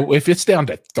pretty sure. Oh, if it's down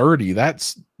to 30,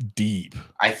 that's deep.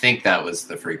 I think that was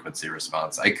the frequency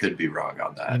response. I could be wrong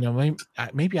on that. You know,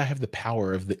 maybe I have the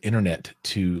power of the internet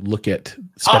to look at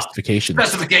specifications.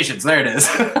 Specifications. There it is.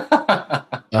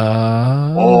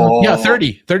 Yeah,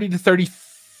 30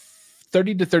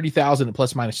 to 30,000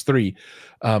 plus minus 3.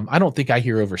 I don't think I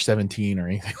hear over 17 or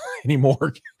anything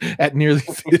anymore at nearly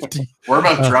 50. We're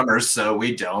both drummers, so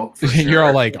we don't. For sure. You're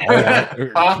all like,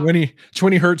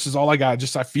 20 hertz is all I got.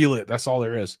 Just I feel it. That's all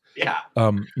there is. Yeah.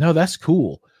 No, that's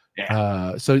cool.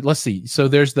 Yeah. So let's see. So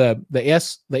there's the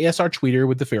SR tweeter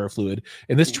with the ferrofluid,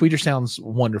 and this tweeter sounds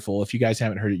wonderful. If you guys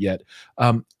haven't heard it yet,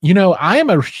 you know, I am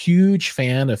a huge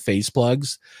fan of phase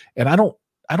plugs, and I don't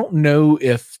know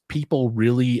if people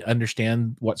really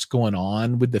understand what's going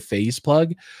on with the phase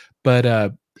plug, but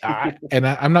I'm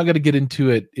not going to get into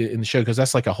it in the show because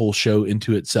that's like a whole show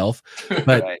into itself.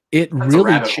 But Right. it That's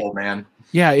really, a rabbit hole, man.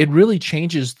 yeah, it really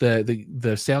changes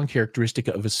the sound characteristic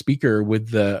of a speaker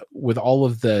with all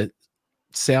of the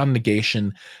sound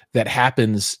negation that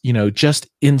happens, you know, just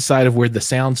inside of where the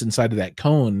sounds inside of that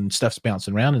cone and stuff's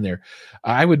bouncing around in there.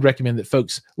 I would recommend that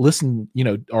folks listen, you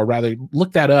know, or rather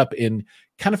look that up and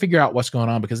kind of figure out what's going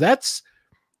on, because that's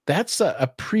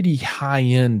a pretty high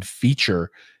end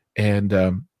feature. And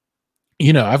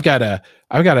you know, I've got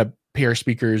a pair of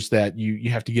speakers that you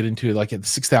have to get into like at the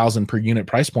 6,000 per unit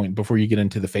price point before you get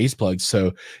into the phase plugs.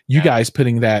 So you guys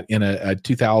putting that in a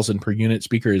 2,000 per unit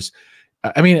speaker is,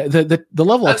 I mean, the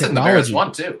level That's of technology. in the Bears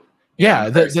one too. Yeah,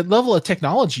 the level of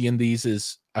technology in these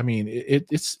is, I mean,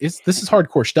 this is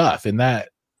hardcore stuff, and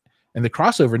the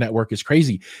crossover network is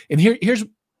crazy. And here's,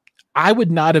 I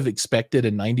would not have expected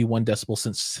a 91 decibel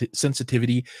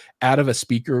sensitivity out of a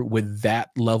speaker with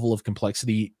that level of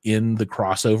complexity in the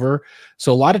crossover.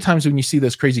 So a lot of times when you see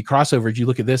those crazy crossovers, you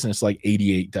look at this and it's like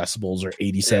 88 decibels or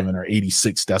 87 or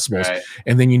 86 decibels. Right.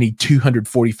 And then you need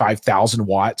 245,000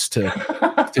 watts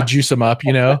to juice them up,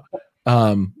 you know?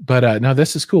 But no,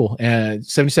 this is cool. And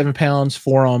 77 pounds,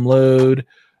 4-ohm load,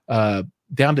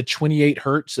 down to 28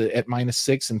 hertz at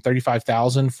 -6 and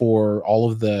 35,000 for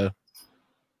all of the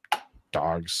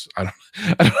dogs. I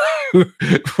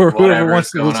don't for whoever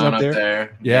wants to listen up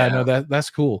there. Yeah, no, that's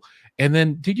cool. And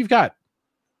then, dude, you've got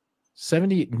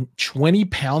 20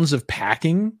 pounds of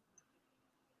packing.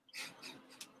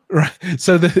 Right.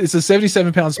 So it's a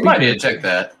 77 pound speaker. You might need to check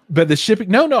that. But the shipping,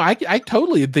 no, I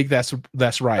totally think that's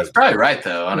right. That's probably right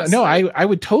though, honestly. No, I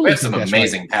would totally think some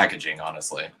amazing packaging,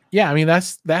 honestly. Yeah, I mean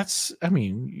that's I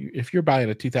mean, if you're buying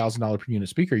a $2,000 per unit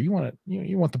speaker, you want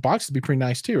the box to be pretty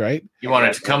nice too, right? You want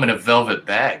it to come in a velvet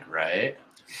bag, right?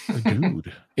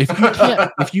 Dude,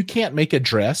 if you can't make a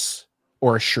dress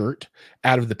or a shirt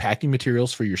out of the packing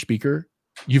materials for your speaker,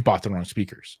 you've bought the wrong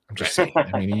speakers. I'm just saying.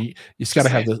 I mean, it's got to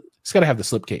have the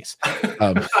slipcase.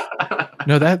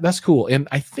 No, that's cool. And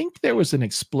I think there was an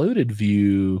exploded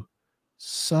view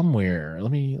somewhere.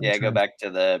 Let me go back to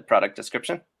the product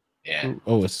description. Yeah.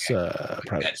 Oh, it's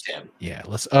product. Yeah.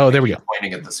 Let's. Oh, there we go.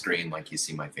 Pointing at the screen like you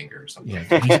see my finger or something.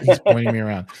 Yeah, he's pointing me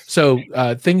around. So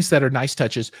things that are nice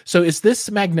touches. So is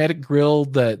this magnetic grill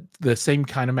the same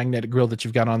kind of magnetic grill that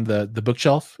you've got on the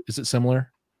bookshelf? Is it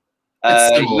similar?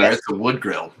 It's similar. Yes. It's a wood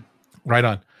grill. Right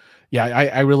on. Yeah,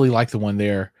 I really like the one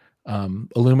there.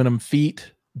 Aluminum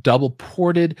feet, double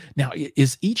ported. Now,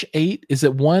 is each 8? Is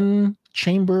it one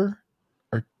chamber,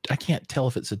 or I can't tell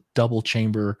if it's a double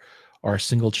chamber or a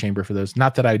single chamber for those.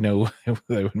 Not that I know that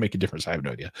would make a difference. I have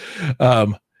no idea.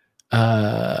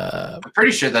 I'm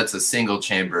pretty sure that's a single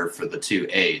chamber for the 2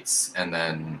 8s, and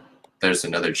then there's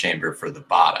another chamber for the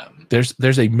bottom.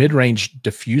 There's a mid-range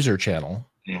diffuser channel.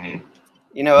 Mm-hmm.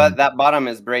 You know what? That bottom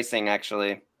is bracing,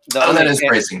 actually. That is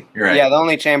bracing. You're right. Yeah, the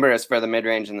only chamber is for the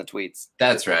mid-range and the tweets.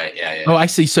 That's right. Yeah. Oh, I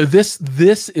see. So this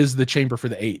is the chamber for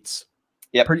the 8s.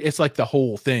 Yep. It's like the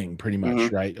whole thing pretty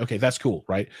much, right? Okay, that's cool,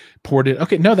 right? Ported.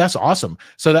 Okay, no, that's awesome.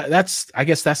 So that's I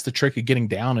guess that's the trick of getting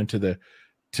down into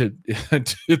to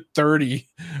 30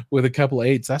 with a couple of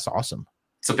 8s. That's awesome.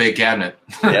 It's a big cabinet.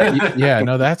 Yeah,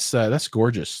 no, that's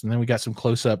gorgeous. And then we got some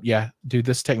close up. Yeah, dude,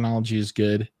 this technology is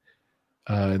good.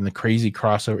 And the crazy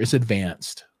crossover is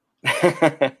advanced.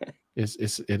 It's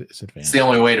advanced. It's the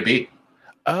only way to be.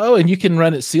 Oh, and you can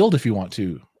run it sealed if you want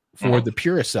to for the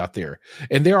purists out there.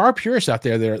 And there are purists out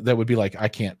there that would be like, I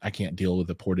can't deal with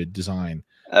the ported design.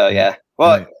 Oh yeah.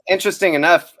 Well, interesting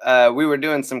enough, we were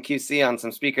doing some QC on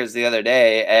some speakers the other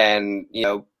day, and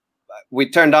we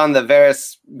turned on the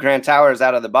Veris Grand Towers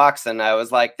out of the box, and I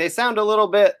was like, they sound a little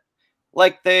bit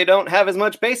like they don't have as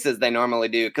much bass as they normally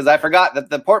do, because I forgot that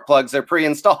the port plugs are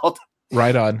pre-installed.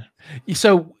 Right on.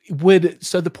 So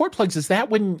the port plugs, is that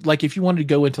when, like, if you wanted to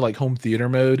go into like home theater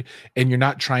mode and you're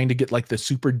not trying to get like the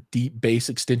super deep bass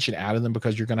extension out of them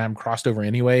because you're going to have them crossed over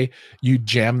anyway, you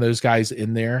jam those guys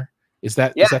in there? Is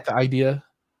that the idea?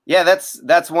 Yeah,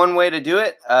 that's one way to do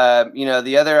it.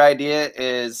 The other idea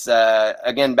is,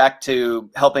 again, back to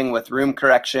helping with room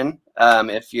correction.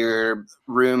 If your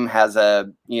room has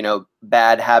a,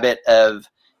 bad habit of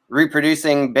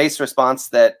reproducing bass response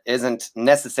that isn't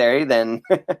necessary, then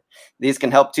these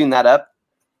can help tune that up.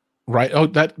 Right. Oh,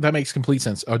 that makes complete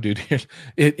sense. Oh, dude,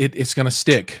 it's going to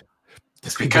stick.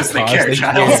 It's because they care,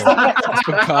 Jiles. It's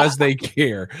because they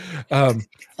care. All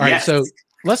right, so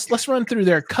let's run through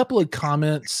there. A couple of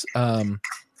comments. Go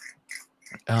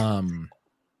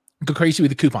crazy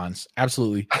with the coupons.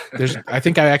 Absolutely. I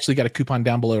think I actually got a coupon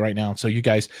down below right now. So you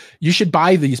should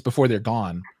buy these before they're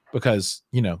gone, because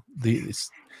if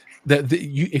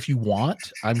you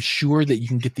want, I'm sure that you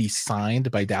can get these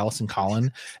signed by Dallas and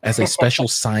Colin as a special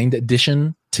signed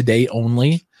edition today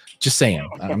only. Just saying.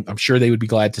 I'm sure they would be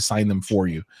glad to sign them for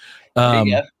you. Are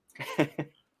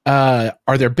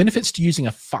there benefits to using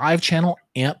a 5-channel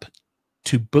amp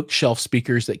to bookshelf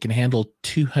speakers that can handle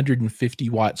 250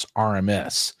 watts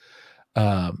RMS?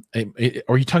 Are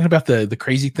you talking about the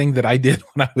crazy thing that I did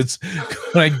when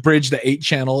I bridged the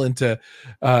 8-channel into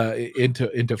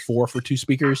 4 for 2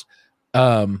 speakers?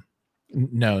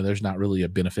 No, there's not really a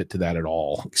benefit to that at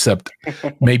all, except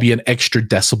maybe an extra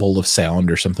decibel of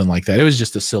sound or something like that. It was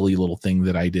just a silly little thing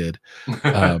that I did.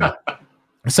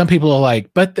 Some people are like,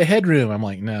 but the headroom. I'm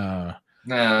like, no.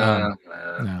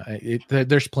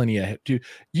 There's plenty of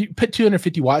you put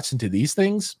 250 watts into these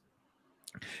things,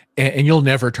 and you'll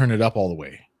never turn it up all the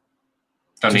way.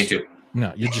 Don't need to.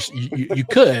 No, you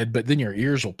could, but then your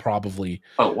ears will probably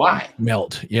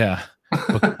melt. Yeah,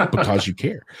 because you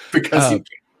care. Because you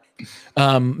care.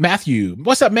 Matthew,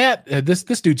 what's up, Matt?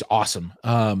 This dude's awesome.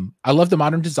 I love the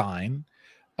modern design.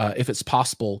 If it's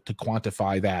possible to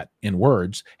quantify that in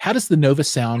words, how does the Nova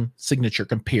sound signature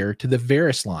compare to the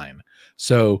Veris line?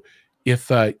 So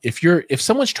if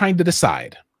someone's trying to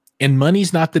decide, and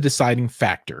money's not the deciding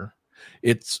factor,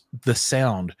 it's the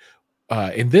sound.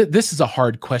 And this is a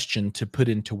hard question to put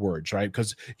into words, right?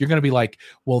 Because you're going to be like,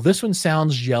 well, this one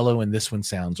sounds yellow and this one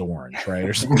sounds orange, right?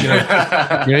 Or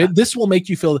something. This will make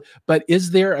you feel. But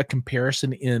is there a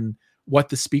comparison in what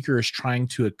the speaker is trying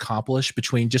to accomplish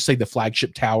between, just say, the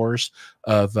flagship towers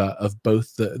of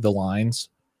both the lines?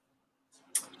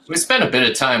 We spent a bit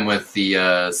of time with the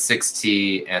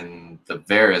 6T and the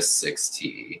Veris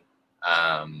 6T.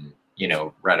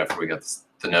 Right after we got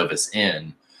the Novus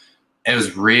in. It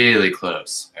was really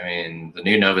close. I mean, the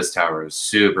new Novus tower is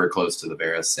super close to the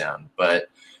Veris sound, but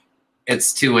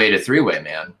it's 2-way to 3-way,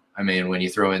 man. I mean, when you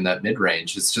throw in that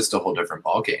mid-range, it's just a whole different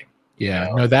ballgame.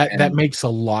 Yeah, no, that makes a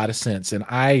lot of sense. And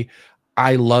I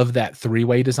love that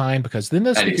 3-way design, because then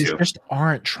those speakers just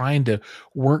aren't trying to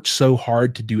work so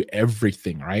hard to do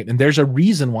everything, right? And there's a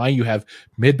reason why you have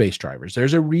mid-bass drivers.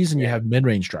 There's a reason you have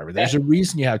mid-range driver. There's a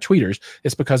reason you have tweeters.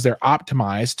 It's because they're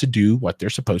optimized to do what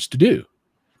they're supposed to do.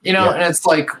 And it's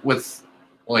like with,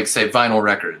 say, vinyl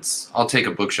records. I'll take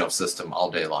a bookshelf system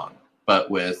all day long. But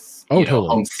with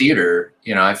home theater,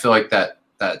 I feel like that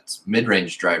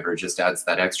mid-range driver just adds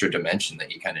that extra dimension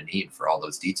that you kind of need for all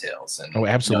those details. And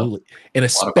absolutely. And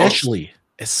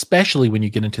especially when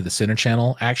you get into the center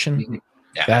channel action,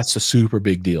 that's a super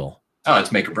big deal. Oh,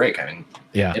 it's make or break. I mean,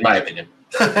 in my opinion.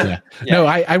 No,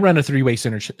 I run a 3-way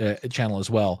center channel as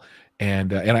well.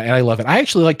 And I love it. I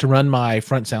actually like to run my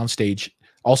front soundstage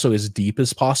also as deep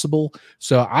as possible.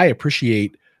 So I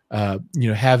appreciate,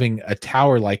 having a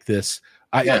tower like this.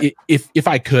 If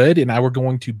I could, and I were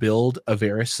going to build a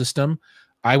Veris system,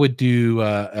 I would do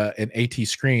an AT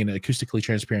screen, an acoustically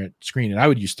transparent screen, and I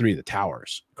would use 3 of the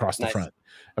towers across the front.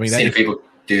 I mean, people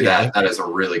do that. That is a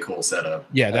really cool setup.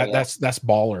 Yeah, that's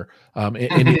baller. And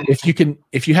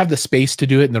if you have the space to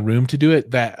do it and the room to do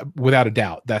it, that without a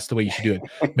doubt, that's the way you should do it.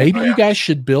 Maybe you guys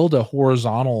should build a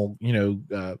horizontal,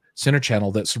 center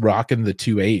channel that's rocking the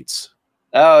 2/8s.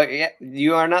 Oh yeah,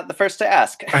 you are not the first to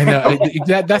ask. I know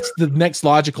that's the next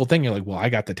logical thing. You're like, well, I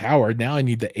got the tower. Now I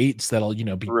need the 8s that'll, you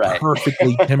know, be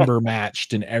perfectly timber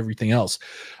matched and everything else.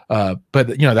 But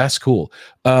you know, that's cool.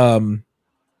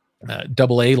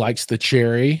 Double A likes the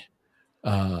cherry.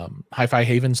 Hi-Fi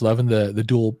Haven's loving the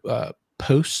dual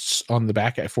posts on the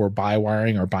back for bi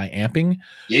wiring or bi amping.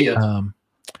 Yeah.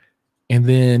 And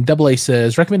then Double A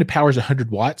says recommended power is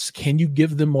 100 watts. Can you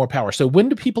give them more power? So when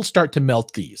do people start to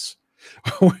melt these?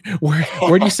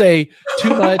 where do you say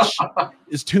too much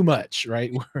is too much,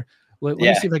 right? Let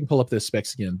me see if I can pull up those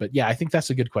specs again. But yeah, I think that's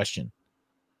a good question.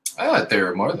 I thought they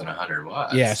were more than 100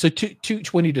 watts. Yeah, so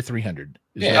 220 to 300.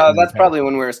 Yeah, that's probably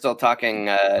when we were still talking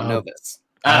Novus.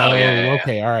 Oh, yeah.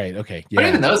 Okay, all right, okay. Yeah. But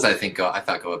even those, I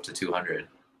thought go up to 200.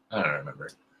 I don't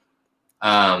remember.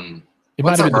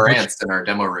 What's our Marantz in our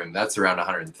demo room? That's around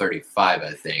 135,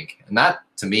 I think. And that,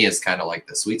 to me, is kind of like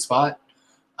the sweet spot.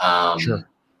 Sure.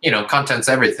 You know, content's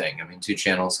everything. I mean, 2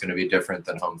 channels going to be different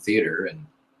than home theater. And,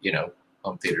 you know,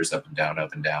 home theater's up and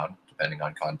down, depending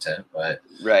on content. But,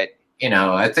 you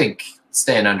know, I think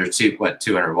staying under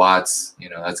 200 watts, you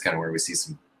know, that's kind of where we see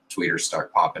some tweeters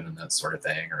start popping and that sort of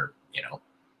thing. Or, you know,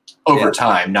 over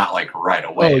time, not like right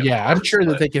away. Oh yeah, I'm sure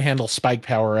that they can handle spike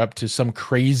power up to some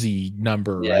crazy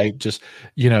number, right? Just,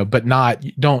 you know, but not,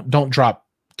 don't drop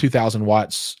 2000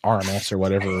 watts RMS or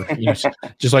whatever. You know,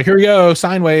 just like, here we go,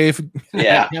 sine wave.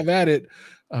 Yeah, have at it.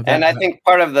 And I think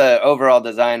part of the overall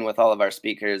design with all of our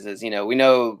speakers is, you know, we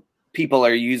know people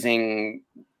are using,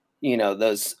 you know,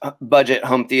 those budget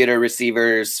home theater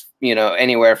receivers, you know,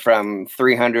 anywhere from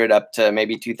 $300 up to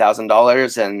maybe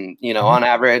 $2,000. And, you know, on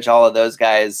average, all of those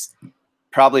guys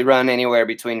probably run anywhere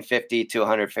between 50 to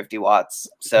 150 watts.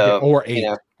 So, or 8, you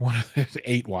know,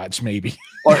 8 watts, maybe.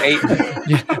 Or 8.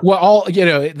 Yeah. Well, all, you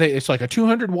know, it's like a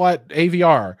 200 watt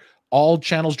AVR, all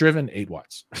channels driven, 8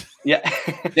 watts. Yeah.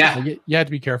 Yeah. You have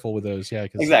to be careful with those. Yeah.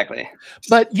 Exactly.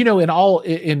 But, you know,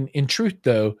 in truth,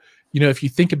 though, you know, if you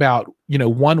think about, you know,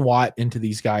 1 watt into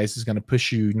these guys is going to push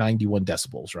you 91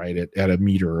 decibels, right, at a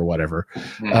meter or whatever.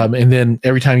 And then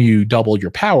every time you double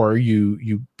your power,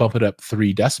 you bump it up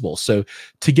 3 decibels. So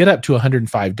to get up to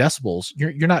 105 decibels,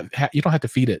 you don't have to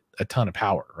feed it a ton of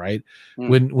power, right?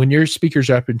 When your speakers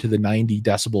are up into the 90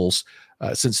 decibels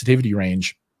sensitivity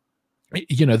range,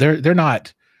 you know, they're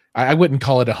not. I wouldn't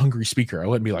call it a hungry speaker. I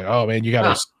wouldn't be like, oh man, you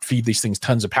got to feed these things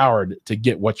tons of power to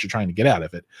get what you're trying to get out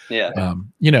of it. Yeah.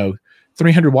 You know,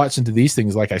 300 watts into these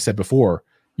things, like I said before,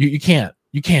 you can't.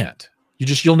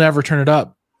 You'll never turn it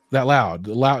up that loud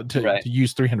to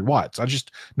use 300 watts.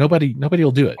 Nobody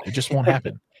will do it. It just won't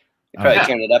happen. You probably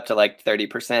turn it up to like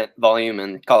 30% volume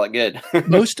and call it good.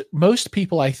 most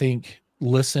people, I think,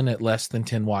 listen at less than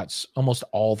 10 watts almost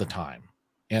all the time.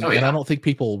 And, and I don't think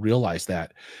people realize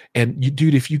that. And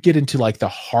dude, if you get into like the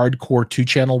hardcore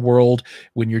 2-channel world,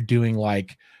 when you're doing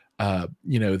like,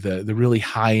 you know, the really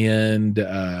high end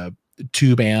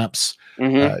tube amps,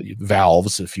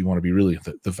 valves, if you want to be really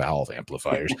the valve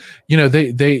amplifiers, you know,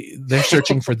 they're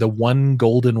searching for the 1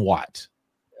 golden watt.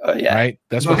 Oh yeah, right.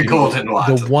 That's what golden watt.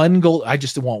 The 1 gold. I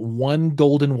just want 1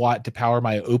 golden watt to power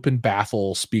my open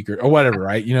baffle speaker or whatever,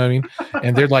 right? You know what I mean?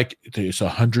 And they're like, it's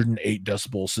 108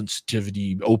 decibel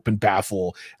sensitivity, open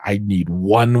baffle. I need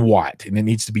 1 watt, and it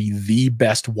needs to be the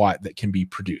best watt that can be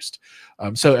produced.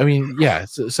 So I mean, yeah.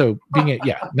 So being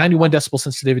 91 decibel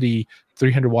sensitivity,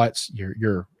 300 watts.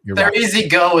 You're they're easy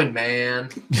going, man.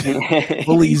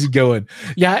 Full easy going.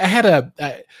 Yeah, I had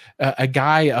a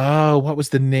guy. Oh, what was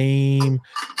the name?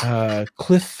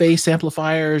 Cliff Face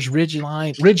Amplifiers,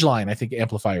 Ridgeline, I think,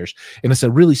 amplifiers, and it's a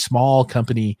really small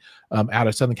company out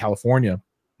of Southern California.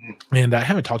 And I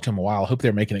haven't talked to them in a while. I hope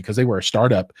they're making it because they were a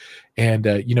startup. And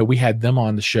you know, we had them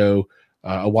on the show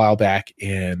a while back,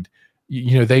 and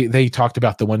you know, they talked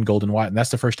about the 1 golden watt, and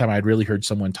that's the first time I'd really heard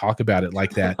someone talk about it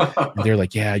like that. And they're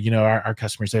like, yeah, you know, our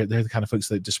customers, they're the kind of folks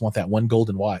that just want that 1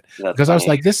 golden watt. Because I was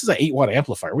like, this is an 8 watt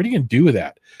amplifier. What are you gonna do with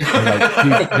that?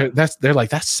 Like, they're like,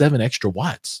 that's 7 extra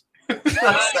watts.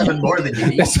 That's 7 more than you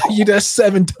need. That's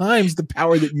 7 times the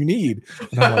power that you need.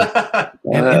 And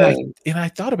I'm like, and I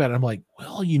thought about it. I'm like,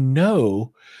 well, you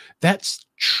know, that's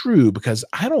true, because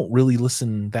I don't really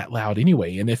listen that loud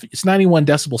anyway. And if it's 91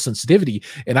 decibel sensitivity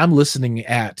and I'm listening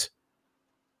at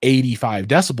 85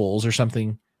 decibels or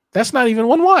something, that's not even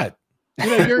 1 watt.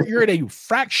 You know, you're at a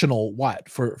fractional watt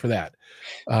for that.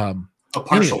 A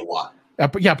partial watt.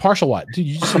 Yeah, partial watt. Dude,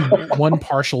 you just need 1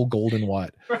 partial golden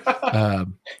watt.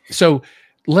 So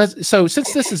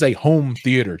since this is a home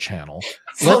theater channel,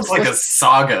 sounds like a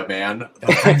saga, man.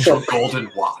 The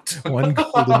golden watt. 1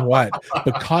 golden watt,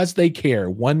 because they care.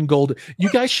 1 golden. You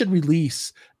guys should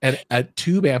release a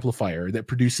tube amplifier that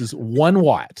produces 1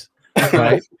 watt.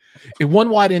 right? And 1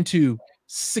 watt into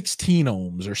 16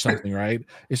 ohms or something, right?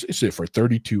 It's for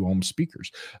 32 ohm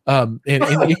speakers. And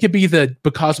it could be the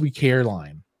Because We Care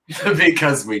line.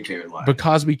 Because we care line.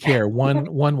 Because We Care,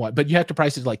 one watt, but you have to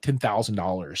price it like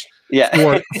 $10,000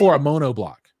 for a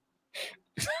monoblock.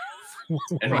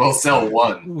 And we'll sell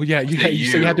one. Well, yeah, so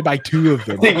you had to buy 2 of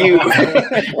them.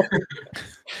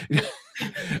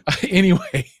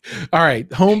 Anyway, all right,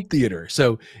 home theater.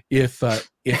 So if I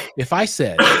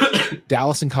said,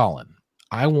 Dallas and Colin,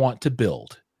 I want to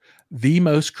build the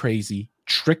most crazy,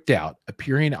 tricked out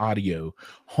Aperion audio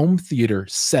home theater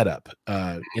setup,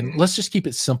 and let's just keep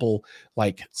it simple,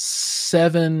 like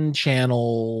 7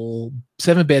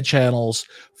 bed channels,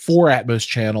 4 Atmos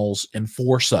channels, and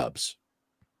 4 subs,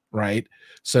 right?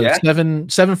 So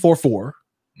 744,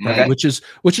 right? Which is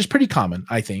pretty common,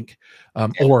 I think,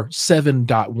 or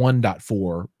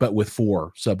 7.1.4, but with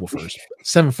 4 subwoofers.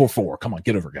 744. Come on,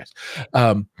 get over it, guys.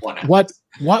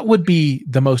 What would be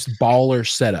the most baller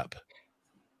setup?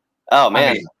 Oh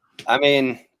man, I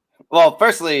mean, well,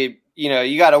 firstly,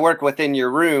 you got to work within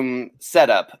your room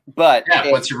setup, but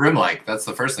what's your room like? That's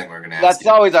the first thing we're gonna ask. That's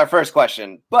always our first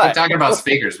question. But we're talking about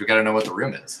speakers. We got to know what the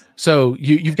room is. So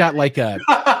you've got like a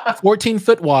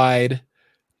 14-foot wide,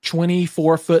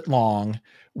 24-foot long,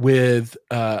 with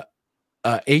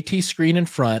AT screen in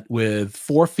front with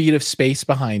 4 feet of space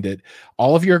behind it.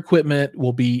 All of your equipment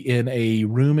will be in a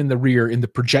room in the rear, in the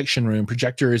projection room.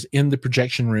 Projector is in the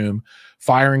projection room,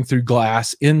 firing through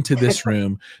glass into this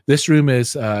room. This room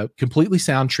is completely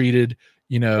sound treated,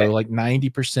 like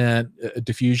 90%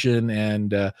 diffusion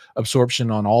and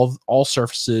absorption on all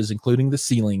surfaces, including the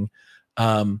ceiling.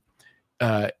 But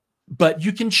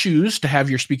you can choose to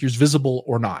have your speakers visible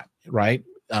or not, right?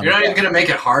 You're not even going to make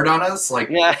it hard on us? Like,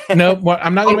 no,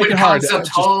 I'm not going to make it hard.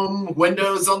 Home,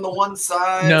 windows on the one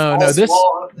side. No,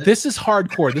 this is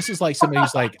hardcore. This is like somebody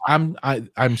who's like,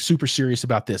 I'm super serious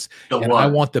about this, and I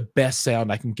want the best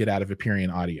sound I can get out of Aperion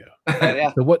audio.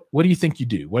 So what do you think you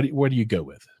do? What do you go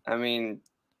with? I mean,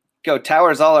 go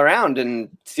towers all around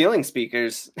and ceiling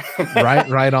speakers.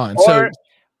 right on.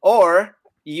 Or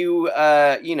you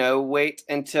wait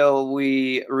until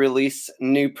we release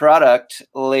new product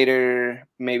later,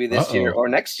 maybe this year or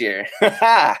next year.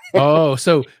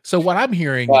 So what I'm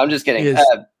hearing, well, I'm just kidding, is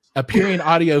Aperion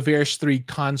Audio Veris 3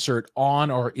 concert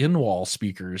on or in-wall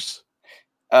speakers.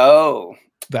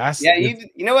 That's you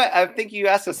know what, I think you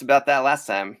asked us about that last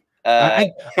time.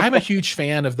 I'm a huge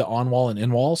fan of the on-wall and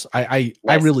in-walls. I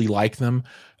really like them.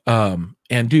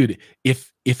 And dude,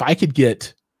 if I could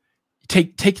get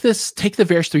take the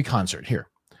Veris 3 concert here.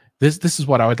 This is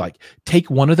what I would like. Take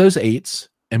one of those 8s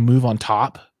and move on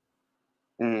top,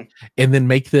 and then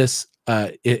make this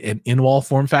an in-wall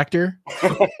form factor.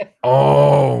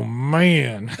 Oh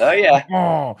man. Oh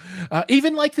yeah.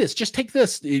 Even like this. Just take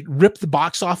this, rip the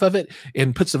box off of it,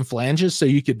 and put some flanges so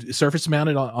you could surface mount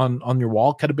it on your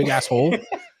wall. Cut a big ass hole.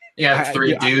 Yeah,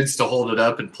 3 dudes to hold it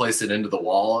up and place it into the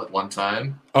wall at one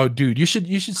time. Oh, dude, you should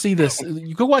see this.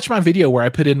 You go watch my video where I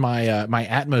put in my my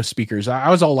Atmos speakers. I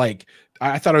was all like,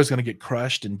 I thought I was going to get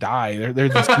crushed and die. They're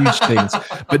these huge things,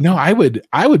 but no, I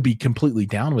would be completely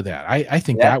down with that. I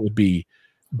think that would be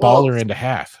baller into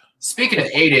half. Speaking of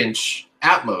 8-inch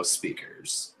Atmos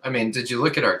speakers, I mean, did you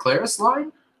look at our Claris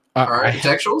line? Our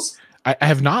architecturals? I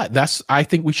have not. I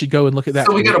think we should go and look at that.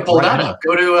 So we got to pull that up.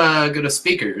 Go to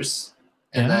speakers.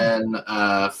 And then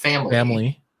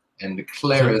family and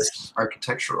Claris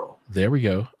architectural. There we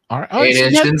go. All right,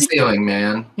 8-inch in ceiling,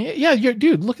 man. Yeah,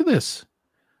 dude. Look at this.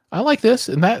 I like this,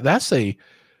 and that's a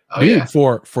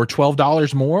for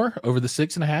 $12 more over the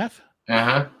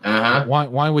 6.5.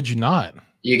 Why would you not?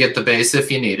 You get the bass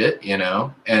if you need it,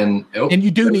 and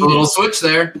you do need a little switch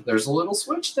there. There's a little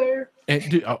switch there.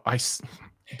 And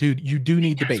dude, you do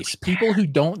need the bass. People who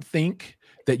don't think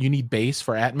that you need bass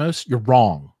for Atmos, you're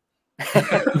wrong.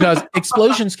 Because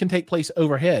explosions can take place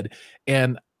overhead,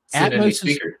 and Atmos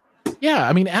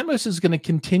is going to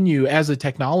continue as a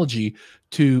technology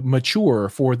to mature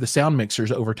for the sound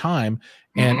mixers over time.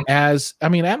 And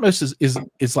Atmos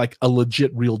is like a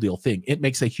legit real deal thing. It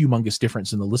makes a humongous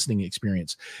difference in the listening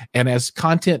experience. And as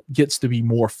content gets to be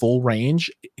more full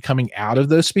range coming out of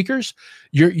those speakers,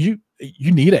 you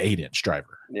need an 8-inch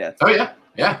driver. Yeah. Oh yeah.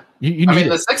 Yeah, you I mean,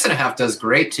 the 6.5 does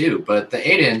great too, but the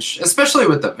 8-inch, especially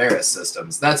with the Veris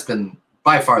systems, that's been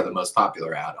by far the most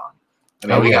popular add-on. I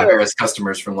mean, we got Veris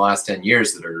customers from the last 10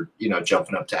 years that are,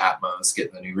 jumping up to Atmos,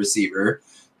 getting the new receiver,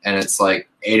 and it's like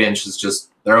 8-inch is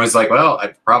just, they're always like, well, I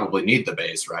probably need the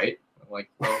bass, right? I'm like,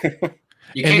 well,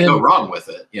 you can't go wrong with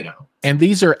it, And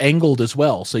these are angled as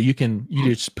well, so you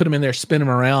just put them in there, spin them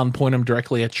around, point them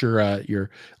directly at your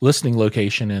listening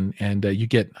location, and you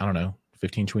get, I don't know,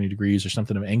 15, 20 degrees or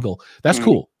something of angle. That's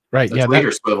cool. Right. The yeah.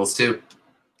 tweeter swivels too.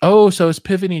 Oh, so it's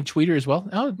pivoting tweeter as well?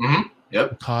 Oh,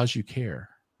 yep. Because you care.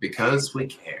 Because we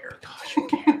care. Because you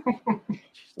care.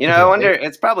 You know, I wonder,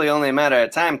 it's probably only a matter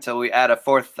of time till we add a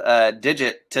fourth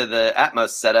digit to the Atmos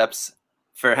setups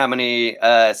for how many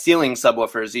ceiling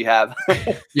subwoofers you have.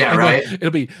 Yeah, right.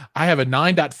 It'll be, I have a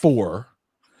 9.4.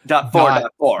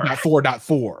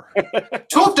 4.4.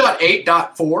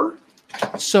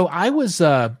 12.8.4. So I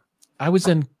was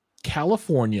in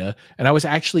California, and I was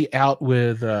actually out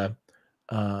with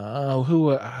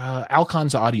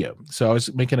Alcon's Audio. So I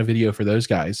was making a video for those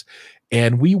guys,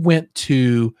 and we went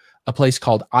to a place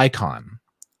called Icon,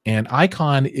 and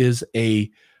Icon is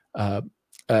a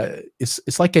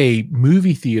it's like a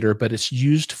movie theater, but it's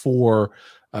used for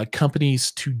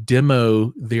companies to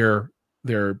demo their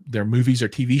movies or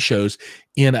TV shows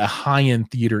in a high-end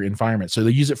theater environment. So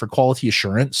they use it for quality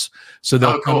assurance. So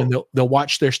they'll come and they'll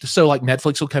watch their so like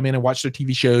Netflix will come in and watch their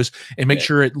TV shows and make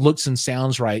sure it looks and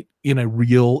sounds right in a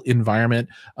real environment.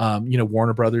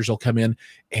 Warner Brothers will come in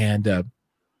and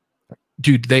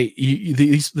dude,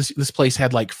 this place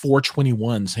had like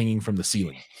 421s hanging from the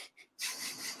ceiling.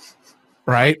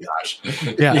 Right? Oh gosh.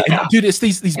 Yeah. Dude, it's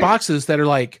these boxes that are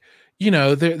like,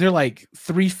 they're like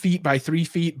 3 feet by 3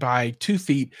 feet by 2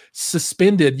 feet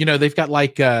suspended. They've got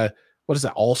like what is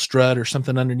that, all strut or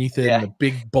something underneath it, and the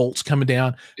big bolts coming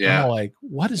down. Yeah. I'm like,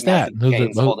 what is that?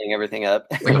 Those holding everything up.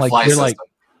 They're like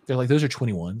those are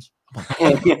 21s.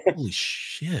 I'm like, holy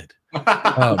shit.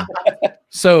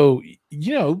 So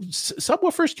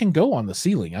subwoofers can go on the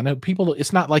ceiling. I know people,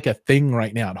 it's not like a thing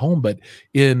right now at home, but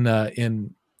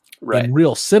in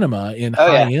real cinema, in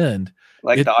high end,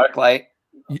 like the ArcLight.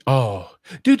 Oh,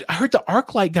 dude, I heard the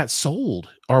ArcLight got sold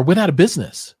or went out of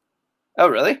business. Oh,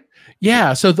 really?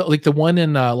 Yeah. So the one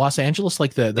in Los Angeles,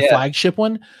 like the flagship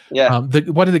one. Yeah.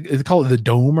 What do they call it? The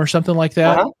Dome or something like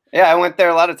that. Yeah, I went there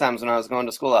a lot of times when I was going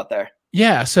to school out there.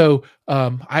 Yeah. So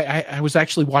I was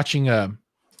actually watching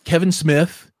Kevin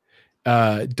Smith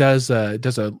does a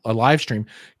live stream.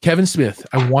 Kevin Smith,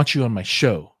 I want you on my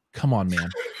show. Come on, man.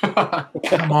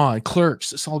 Come on,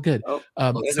 Clerks. It's all good.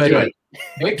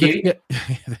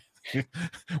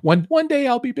 One day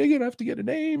I'll be big enough to get a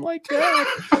name like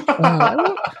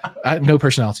that. No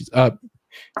personalities.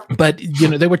 But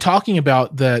they were talking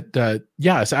about that.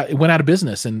 It went out of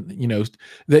business, and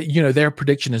their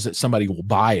prediction is that somebody will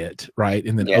buy it, right,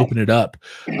 and then open it up.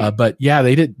 But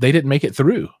they didn't make it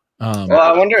through. Well,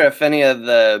 I wonder if any of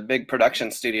the big production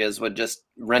studios would just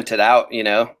rent it out,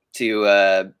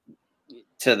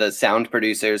 to the sound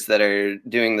producers that are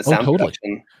doing the sound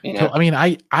production. I mean,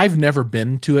 I've never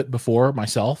been to it before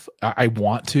myself. I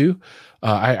want to.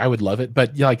 I would love it,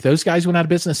 but like those guys went out of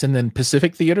business, and then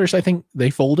Pacific Theaters, I think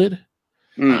they folded.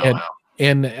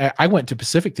 And I went to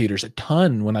Pacific Theaters a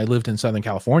ton when I lived in Southern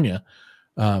California.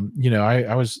 I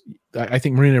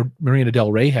think Marina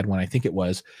Del Rey had one, I think it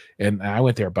was, and I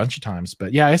went there a bunch of times.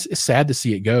 But yeah, it's sad to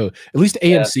see it go. At least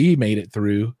AMC made it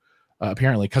through.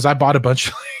 Apparently, because I bought a bunch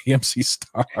of AMC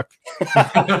stock.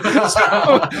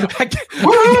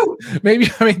 Maybe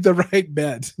I made the right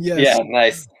bet. Yes. Yeah,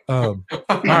 nice. All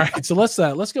right, so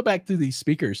let's go back through these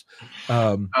speakers.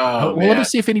 Let me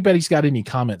see if anybody's got any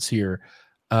comments here.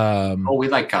 We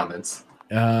like comments.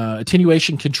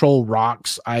 Attenuation control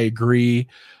rocks. I agree.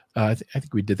 I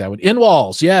think we did that one. In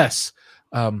walls, yes.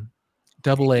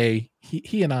 Double A.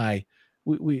 He and I.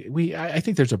 I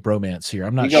think there's a bromance here.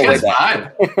 I'm not sure.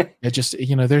 It just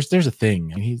there's a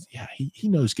thing. And he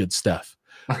knows good stuff.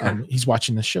 He's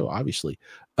watching the show, obviously.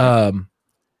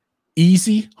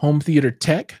 Easy Home Theater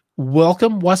Tech.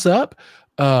 Welcome. What's up?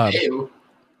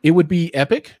 It would be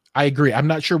epic. I agree. I'm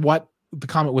not sure what the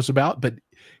comment was about, but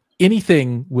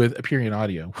anything with Aperion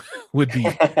audio would be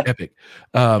epic.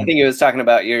 I think he was talking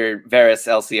about your Veris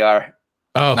LCR.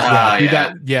 Oh,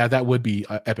 that would be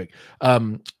epic.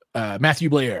 Matthew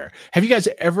Blair, have you guys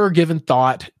ever given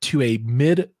thought to a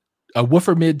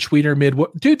woofer mid tweeter mid?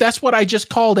 Dude, that's what I just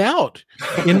called out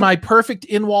in my perfect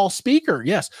in-wall speaker.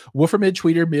 Yes, woofer mid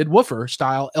tweeter mid woofer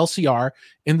style LCR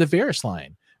in the Veris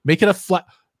line. Make it a flat.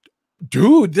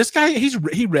 Dude, this guy,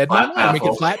 he read my mind. Make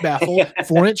it flat baffle,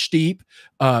 4-inch deep,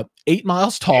 8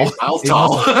 miles tall. 8 miles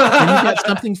tall. And you got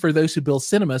something for those who build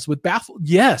cinemas with baffle.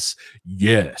 Yes.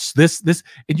 This,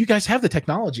 and you guys have the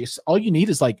technology. All you need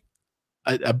is like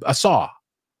a saw,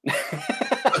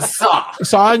 a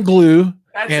saw and glue.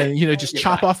 And just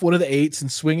chop off one of the 8s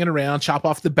and swing it around, chop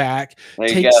off the back,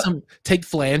 take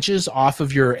flanges off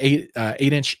of your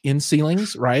 8-inch in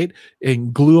ceilings, right?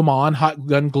 And glue them on, hot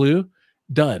gun glue.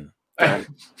 Done.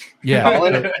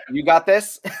 Yeah. You got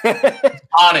this.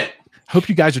 On it. Hope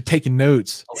you guys are taking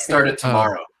notes. I'll start it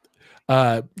tomorrow.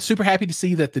 Super happy to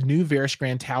see that the new Veris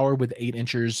Grand Tower with 8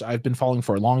 inchers I've been following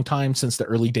for a long time, since the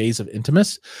early days of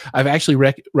Intimus. I've actually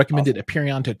recommended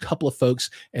Aperion to a couple of folks,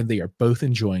 and they are both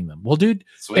enjoying them. Well, dude,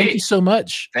 thank you so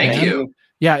much. Thank you.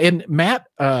 Yeah, and Matt,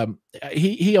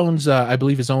 he owns, I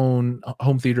believe, his own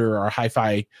home theater or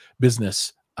hi-fi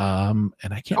business, and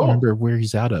I can't remember where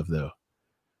he's out of, though.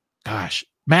 Gosh,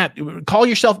 Matt, call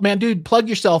yourself, man, dude, plug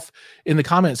yourself in the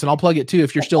comments, and I'll plug it too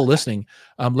if you're still listening.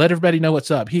 Let everybody know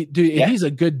what's up. He's a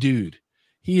good dude.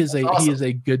 He is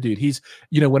a good dude. He's,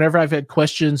 whenever I've had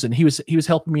questions, and he was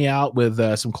helping me out with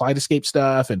some Kaleidoscape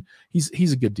stuff, and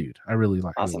he's a good dude. I really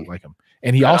like him.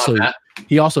 And he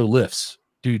also lifts.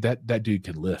 Dude, that dude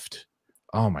can lift.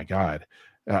 Oh my God.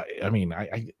 I mean,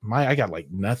 I got like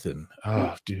nothing.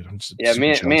 Oh, dude, I'm just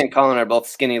me and Colin are both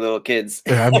skinny little kids.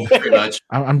 Pretty much.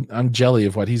 I'm jelly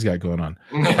of what he's got going on.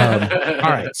 All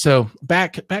right, so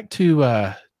back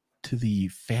to the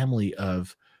family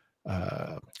of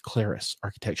Claris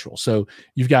Architectural. So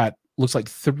you've got, looks like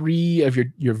 3 of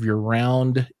your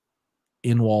round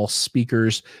in-wall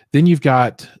speakers. Then you've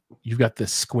got the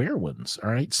square ones. All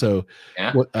right, so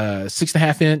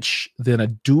 6.5 inch, then a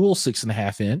dual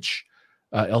 6.5 inch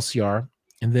LCR,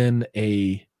 and then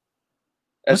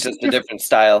that's just a different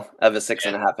style of a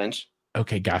 6.5 inch.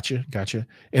 Okay, gotcha.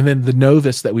 And then the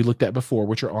Novus that we looked at before,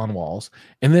 which are on walls,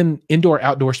 and then indoor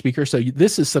outdoor speaker. So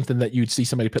this is something that you'd see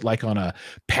somebody put like on a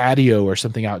patio or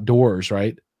something outdoors,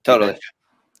 right? Totally.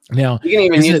 Now you can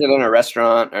even use it in a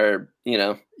restaurant, or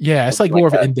yeah, it's like more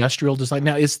of an industrial design.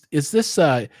 Now is this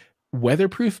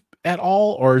weatherproof at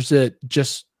all, or is it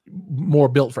just more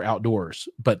built for outdoors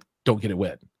but don't get it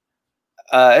wet?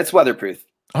 It's weatherproof.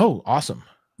 Oh, awesome.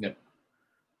 Yep.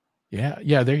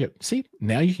 Yeah, there you go. See,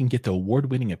 now you can get the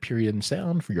award-winning Aperion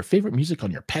sound for your favorite music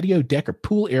on your patio, deck, or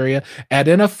pool area at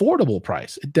an affordable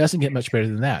price. It doesn't get much better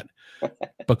than that,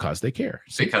 because they care.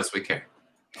 See? Because we care.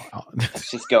 Oh,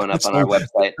 it's just going up on our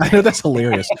website. I know, that's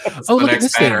hilarious. Oh, look at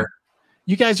this thing.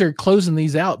 You guys are closing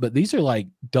these out, but these are like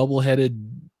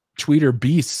double-headed tweeter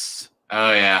beasts.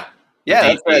 Oh yeah.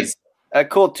 Yeah, that's a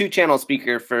cool 2-channel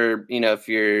speaker for, if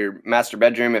your master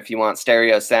bedroom, if you want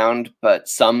stereo sound, but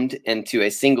summed into a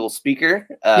single speaker.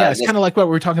 Yeah, it's kind of like what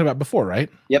we were talking about before, right?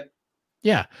 Yep.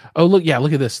 Yeah. Oh, look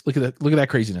at this. Look at that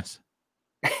craziness.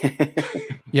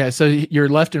 Yeah. So your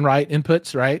left and right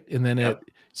inputs, right? And then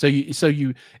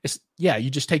you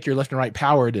just take your left and right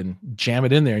powered and jam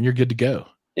it in there, and you're good to go.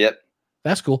 Yep.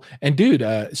 That's cool. And dude,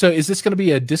 so is this going to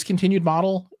be a discontinued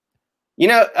model?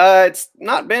 It's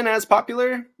not been as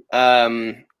popular.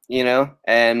 And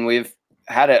we've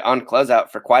had it on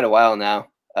closeout for quite a while now.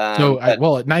 At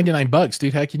 $99,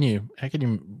 dude, how can you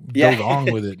go wrong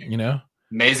with it?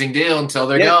 Amazing deal until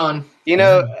they're gone.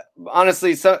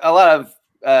 Honestly, so a lot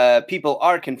of people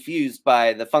are confused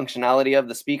by the functionality of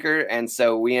the speaker, and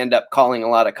so we end up calling a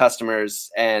lot of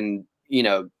customers and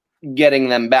getting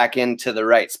them back into the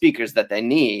right speakers that they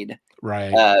need.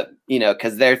 Right.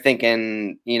 Because they're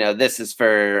thinking, this is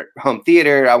for home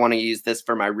theater. I want to use this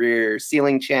for my rear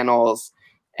ceiling channels,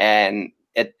 and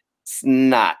it's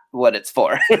not what it's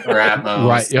for. Atmos,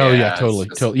 right. Oh yeah, totally.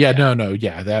 Yeah, no.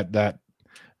 Yeah, that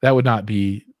would not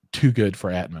be too good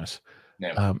for Atmos.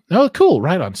 Yeah. Oh, cool.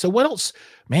 Right on. So what else,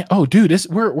 man? Oh, dude,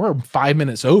 we're 5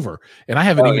 minutes over, and I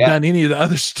haven't even done any of the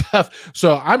other stuff.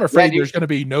 So I'm afraid there's going to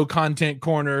be no content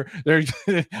corner. There's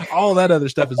all that other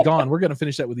stuff is gone. We're going to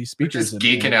finish that with these speakers. We're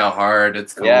just geeking out hard.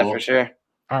 It's cool. Yeah, for sure.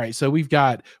 All right. So we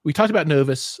talked about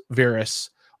Novus, Veris,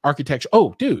 architecture.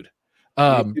 Oh, dude.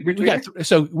 We got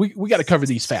to cover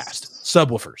these fast.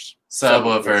 Subwoofers.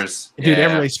 Dude,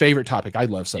 everybody's favorite topic. I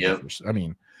love subwoofers. Yep. I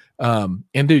mean,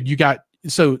 and dude, you got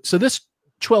so this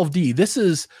 12D, this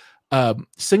is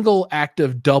single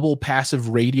active double passive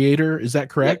radiator. Is that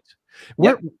correct?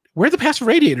 Yep. Where are the passive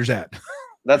radiators at?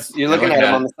 You're looking at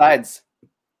them on the sides.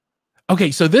 Okay,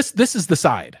 so this is the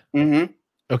side. Mm-hmm.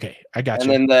 Okay, I got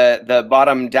you. And then the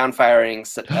bottom down firing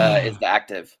is the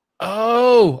active.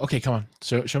 Oh, okay. Come on,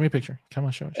 show me a picture. Come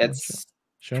on, show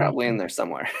probably in there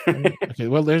somewhere. Okay,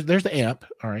 well, there's the amp.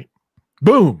 All right,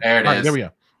 boom. There it is. There we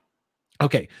go.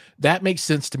 Okay, that makes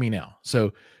sense to me now.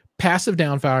 So passive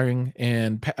downfiring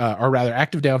or rather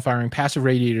active downfiring, passive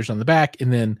radiators on the back,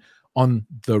 and then on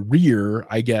the rear,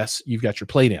 I guess you've got your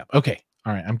plate amp. Okay,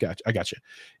 all right, I got you.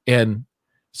 And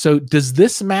so does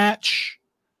this match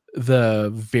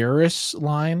the Veris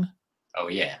line? Oh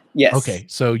yeah. Yes. Okay,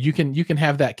 so you can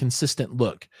have that consistent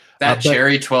look. That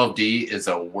Cherry 12D is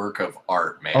a work of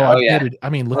art, man. Oh yeah. I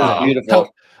mean, look at that.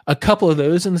 Beautiful. A couple of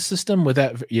those in the system with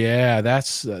that. Yeah,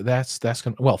 that's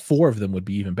gonna. Well, 4 of them would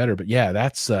be even better. But yeah,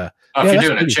 that's. If you're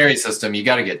doing a Cherry system, you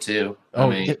got to get 2. I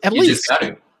mean, at you least. just got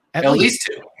to. At least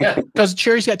 2. Yeah. Because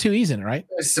Cherry's got 2 E's in it, right?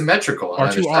 It's symmetrical.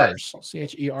 Or 2 R's. CHER.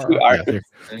 2 R's.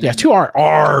 Yeah, 2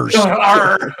 R's.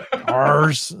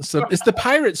 R's. So it's the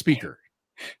pirate speaker.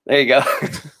 There you go.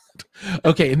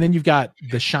 Okay, and then you've got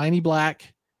the shiny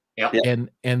black Yep.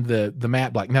 and the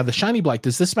matte black. Now the shiny black,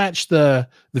 does this match the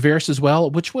Varus as well?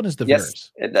 Which one is the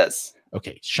Varus? It does.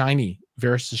 Okay, shiny.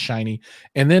 Varus is shiny.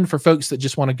 And then for folks that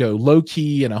just want to go low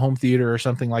key in a home theater or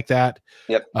something like that.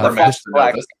 Yep.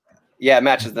 Black. Yeah, it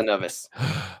matches the Novus.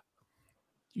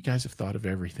 You guys have thought of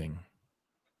everything.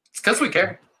 It's because we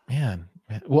care. Man.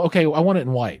 Well, okay, I want it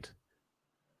in white.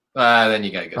 Then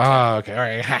you gotta go. Oh, okay. All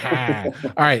right.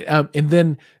 All right. And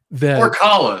then or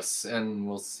call us and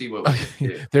we'll see what we can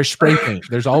do. There's spray paint.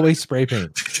 There's always spray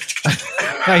paint.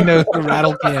 I know, the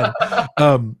rattle can.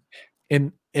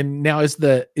 And now is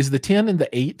the 10 and the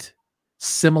 8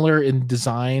 similar in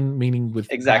design, meaning with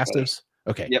passives?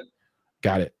 Okay. Yep.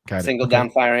 Got it. Single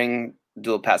down firing,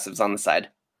 dual passives on the side.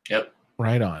 Yep.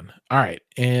 Right on. All right.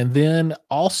 And then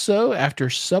also after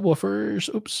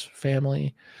subwoofers,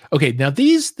 family. Okay, now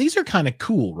these are kind of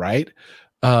cool, right?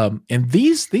 And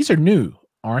these are new,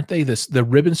 aren't they? The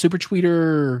ribbon super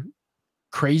tweeter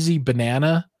crazy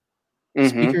banana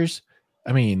speakers.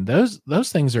 I mean, those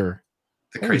things are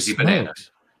the crazy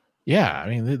bananas. Yeah, I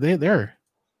mean they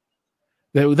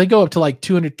go up to like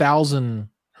 200,000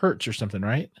 hertz or something,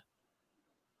 right?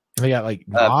 And they got like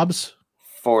knobs.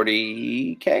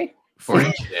 40K.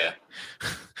 40, yeah.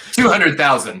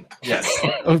 200,000. Yes.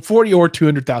 40 or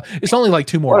 200,000. It's only like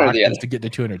 2 more octaves to get to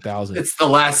 200,000. It's the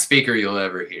last speaker you'll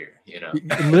ever hear,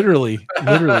 literally,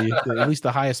 at least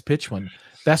the highest pitch one.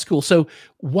 That's cool. So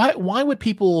why would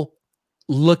people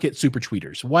look at super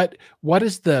tweeters? What's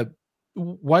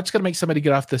going to make somebody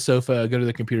get off the sofa, go to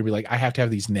the computer, and be like, I have to have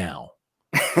these now?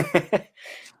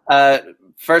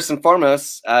 First and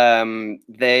foremost,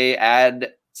 they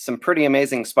add some pretty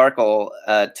amazing sparkle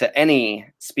to any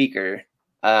speaker.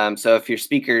 So if your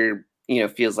speaker,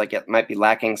 feels like it might be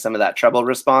lacking some of that treble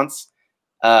response,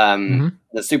 the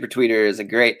super tweeter is a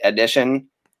great addition.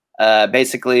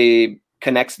 Basically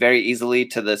connects very easily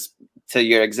to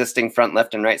your existing front,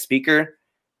 left, and right speaker.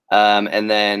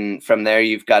 And then from there,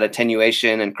 you've got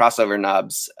attenuation and crossover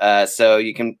knobs. So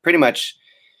you can pretty much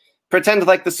pretend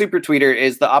like the super tweeter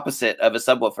is the opposite of a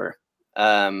subwoofer,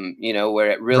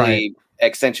 where it really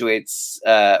accentuates,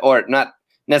 or not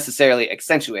necessarily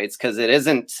accentuates, because it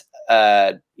isn't,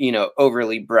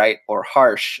 overly bright or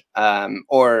harsh,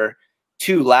 or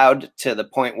too loud to the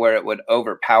point where it would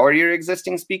overpower your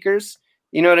existing speakers.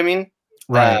 You know what I mean?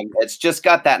 Right. It's just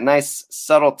got that nice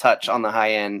subtle touch on the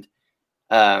high end.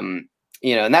 And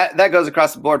that goes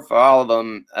across the board for all of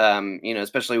them,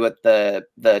 especially with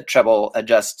the treble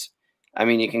adjust. I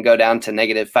mean, you can go down to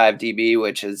 -5 dB,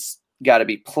 which has got to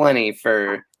be plenty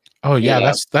for. Oh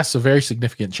yeah, that's a very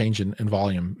significant change in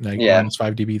volume.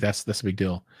 -5 dB, that's a big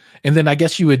deal. And then I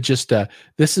guess you would just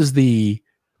this is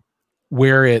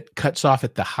where it cuts off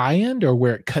at the high end, or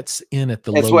where it cuts in at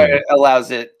the low end? It's where it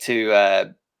allows it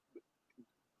to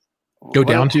go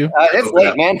down to. It's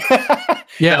late, man.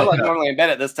 Yeah, I'm like normally in bed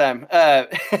at this time.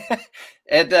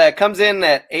 It comes in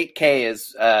at 8K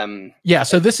is yeah.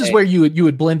 So this is where you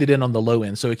would blend it in on the low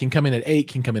end, so it can come in at 8,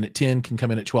 can come in at 10, can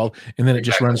come in at 12, and then it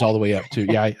just runs all the way up to.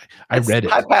 Yeah, I read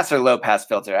it. High pass or low pass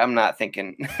filter. I'm not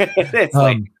thinking. It's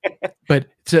but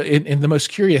in the most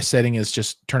curious setting is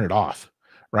just turn it off.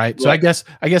 Right. So I guess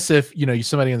if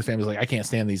somebody in the family is like, I can't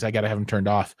stand these, I got to have them turned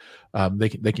off. They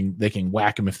can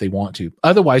whack them if they want to.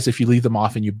 Otherwise, if you leave them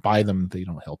off and you buy them, they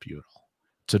don't help you at all.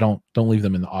 So don't leave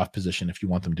them in the off position if you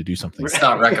want them to do something. It's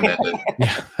not recommended.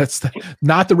 Yeah, that's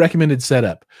not the recommended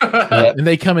setup. And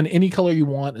they come in any color you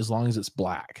want as long as it's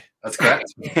black. That's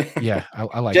correct. Yeah,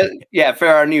 I like it. Yeah, for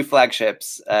our new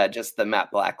flagships, just the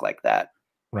matte black like that.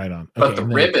 Right on. Okay, but the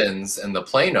ribbons and the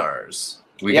planars.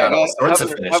 We got all sorts of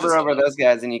finishes. Hover over those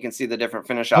guys, and you can see the different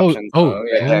finish options. Oh,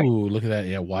 look at that!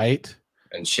 Yeah, white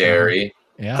and cherry.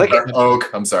 Yeah,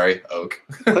 oak. I'm sorry, oak.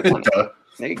 There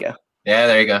you go. Yeah,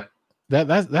 there you go.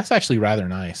 That's actually rather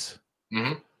nice.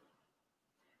 Mm-hmm.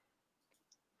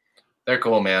 They're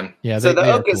cool, man. Yeah. So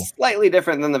the oak is slightly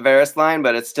different than the Varus line,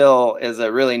 but it still is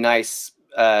a really nice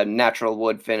natural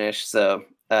wood finish. So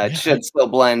it should still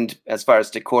blend as far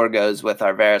as decor goes with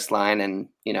our Varus line, and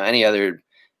any other.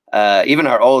 Even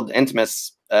our old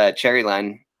Intimus cherry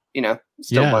line,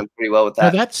 still blends pretty well with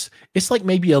that. No, it's like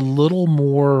maybe a little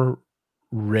more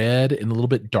red and a little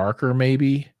bit darker,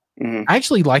 maybe. I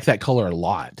actually like that color a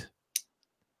lot.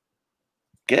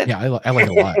 Good. Yeah, I like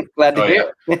it a lot. Glad to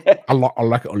hear. I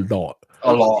like it a lot.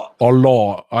 A lot.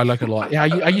 I like it a lot. Yeah,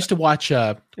 I used to watch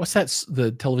what's that?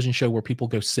 The television show where people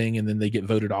go sing and then they get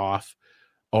voted off,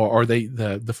 or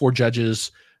the 4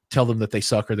 judges tell them that they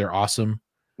suck or they're awesome.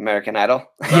 American Idol.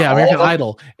 Yeah, American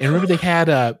Idol. And remember they had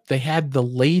the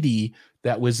lady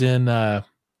that was in that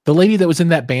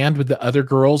band with the other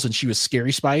girls, and she was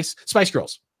Scary Spice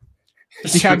Girls.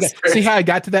 See how I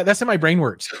got to that? That's how my brain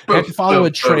works. I have to follow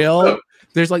a trail.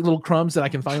 There's like little crumbs that I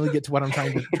can finally get to what I'm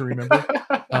trying to remember.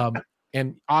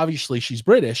 And obviously she's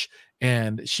British,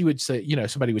 and she would say,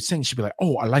 somebody would sing, she'd be like,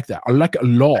 "Oh, I like that. I like it a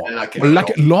lot. I like it a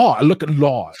lot. I look a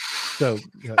lot." So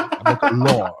I like it a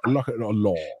lot. I like it a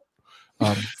lot.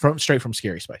 Straight from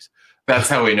Scary Spice. That's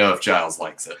how we know if Jiles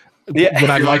likes it. Yeah,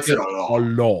 when I like it a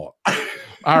lot.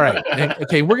 All right.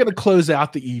 Okay, we're gonna close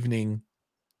out the evening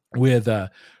with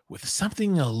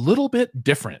something a little bit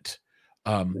different.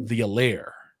 The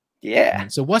Alair. Yeah.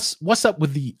 So what's up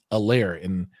with the Alair?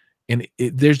 And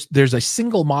there's a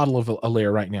single model of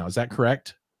Alair right now. Is that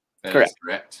correct?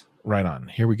 Correct. Right on.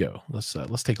 Here we go. Let's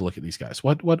take a look at these guys.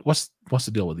 What's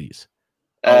the deal with these?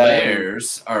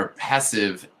 Alairs are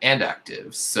passive and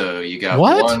active. So you got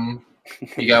one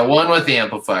with the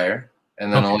amplifier,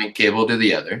 and then a link cable to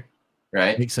the other.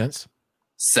 Right? Makes sense.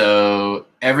 So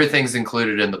everything's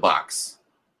included in the box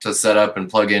to set up and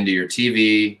plug into your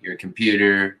TV, your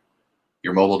computer,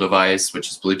 your mobile device, which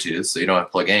is Bluetooth, so you don't have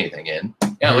to plug anything in.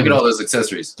 Yeah, look at all those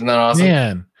accessories. Isn't that awesome?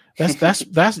 Man,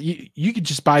 that's you could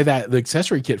just buy the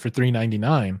accessory kit for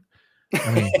 $399.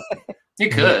 I mean, you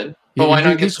could, but why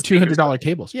not get $200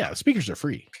 cables? Yeah, the speakers are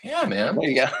free. Yeah, man. There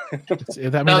you go.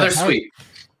 No, they're sweet.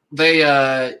 They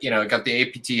got the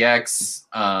aptX,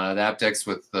 the aptX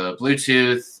with the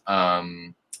Bluetooth.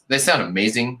 They sound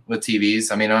amazing with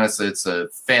TVs. I mean, honestly, it's a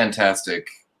fantastic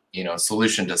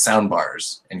solution to sound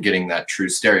bars and getting that true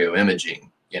stereo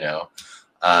imaging.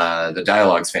 The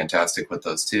dialogue's fantastic with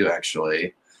those too,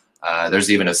 actually. There's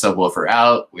even a subwoofer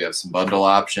out. We have some bundle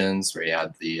options where you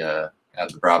add the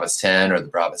Bravos 10 or the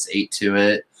Bravos 8 to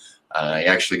it. You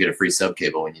actually get a free sub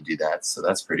cable when you do that, so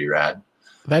that's pretty rad.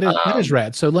 That is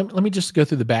rad. So let me just go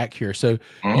through the back here. So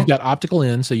you've got optical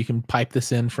in, so you can pipe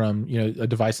this in from a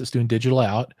device that's doing digital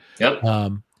out. Yep.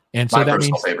 And so that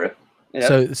means favorite.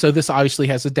 Yep. So this obviously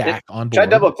has a DAC on board. Try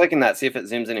double clicking that, see if it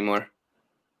zooms anymore.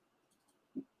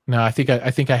 No, I think I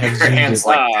have zoomed hands it.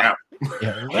 like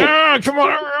yeah. Come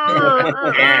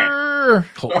on.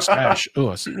 Cold smash.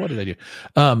 Oh, see, what did I do?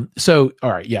 So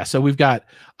all right, yeah. So we've got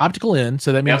optical in,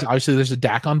 so that means obviously there's a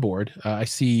DAC on board. I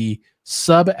see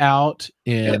sub out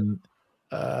in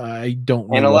I don't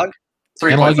know. Analog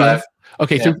 3.5.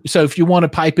 Okay, so if you want to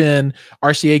pipe in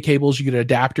RCA cables, you get an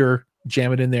adapter,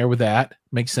 jam it in there with that.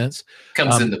 Makes sense.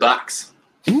 Comes in the box.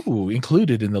 Ooh,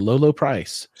 included in the low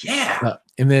price. Yeah.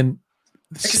 And then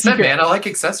like I said, man, I like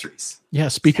accessories. Yeah,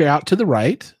 speaker out to the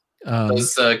right.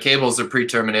 Those cables are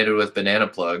pre-terminated with banana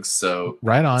plugs, so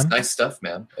right on. It's nice stuff,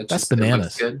 man. That's bananas. It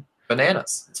looks good.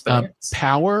 Bananas. It's bananas.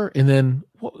 Power, and then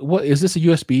what is this, a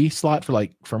USB slot for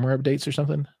like firmware updates or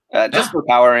something? Just for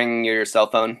powering your cell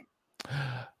phone.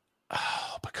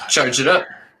 Oh, because charge it up.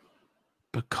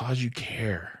 Because you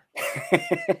care.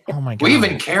 Oh my god. We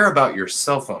even care about your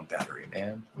cell phone battery,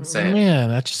 man. I'm saying. Man,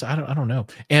 that's just I don't know.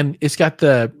 And it's got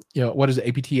the what is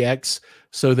it, aptX,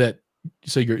 so that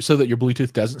your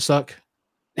Bluetooth doesn't suck.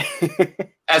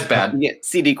 As bad. Yeah,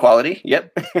 CD quality.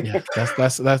 Yep. Yeah, that's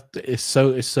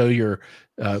so your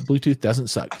Bluetooth doesn't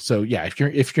suck. So yeah,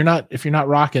 if you're not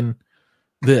rocking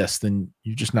this, then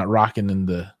you're just not rocking in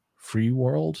the free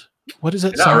world. What is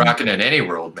it? You're not rocking in any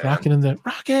world, man. Rocking in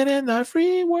the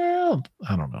free world.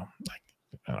 I don't know.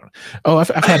 I don't know. Oh, I've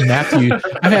had Matthew.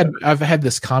 I've had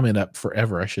this comment up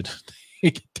forever. I should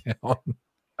take it down.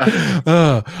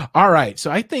 All right.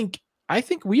 So I think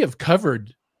we have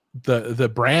covered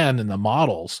the brand and the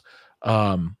models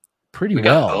pretty well.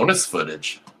 Got bonus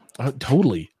footage.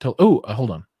 Totally.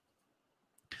 Hold on.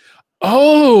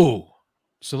 Oh,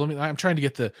 so I'm trying to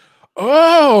get the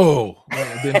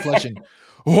inflection.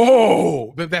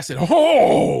 Oh, that's it.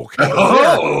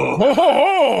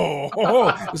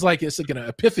 It's like an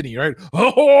epiphany, right?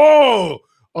 But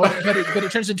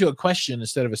it turns into a question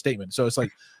instead of a statement. So it's like,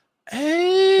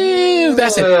 oh,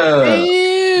 that's it.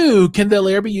 Oh, can the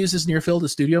Alair be used as near field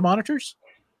as studio monitors?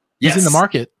 Yes, in the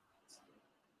market.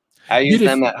 I use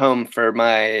them at home for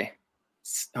my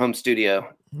home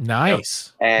studio.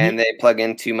 Nice. And they plug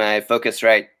into my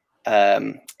Focusrite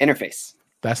interface.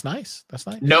 That's nice. That's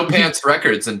nice. No Pants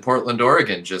Records in Portland,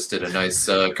 Oregon just did a nice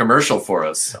commercial for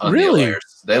us on really? the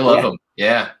Alairs. They love them.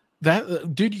 Yeah.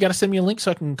 That dude, you got to send me a link so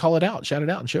I can call it out, shout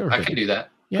it out, and show everybody. I can do that.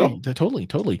 Yeah, cool.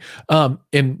 Totally.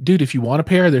 And dude, if you want a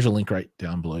pair, there's a link right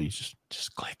down below. You just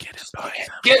click it and buy them.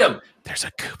 Get them. There's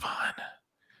a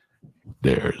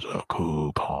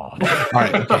coupon. All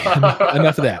right. Okay.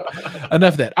 Enough of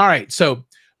that. All right. So,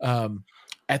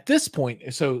 at this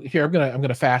point, so here I'm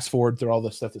gonna fast forward through all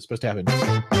the stuff that's supposed to happen.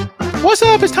 What's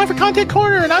up? It's time for Content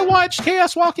Corner, and I watched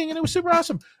Chaos Walking, and it was super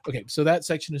awesome. Okay, so that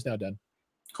section is now done.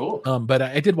 Cool. But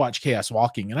I did watch Chaos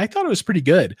Walking, and I thought it was pretty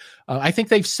good. I think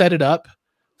they've set it up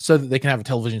so that they can have a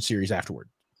television series afterward.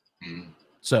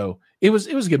 So it was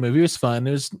a good movie. It was fun.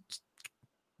 It was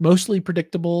mostly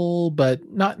predictable, but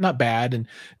not bad. And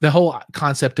the whole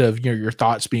concept of your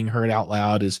thoughts being heard out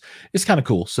loud is kind of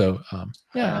cool. So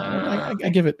I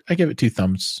give it 2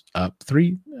 thumbs up.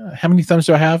 3. How many thumbs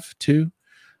do I have? 2.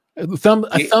 A thumb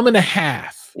and a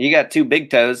half. You got 2 big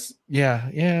toes.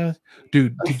 Yeah,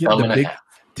 dude.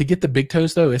 To get the big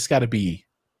toes though, it's got to be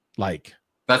like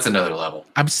that's another level.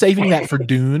 I'm saving that for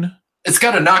Dune. It's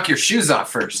got to knock your shoes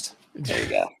off first. There you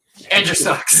go. And your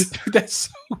socks. Dude, that's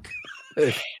so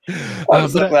good. I'm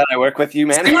so glad I work with you,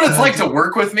 man. See what it's like to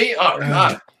work with me? Oh,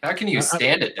 God. How can you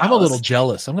stand it, Dallas? I'm a little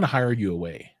jealous. I'm going to hire you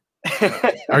away.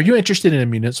 Are you interested in a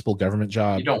municipal government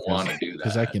job? You don't want to do that.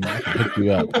 Because I can hook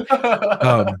you up.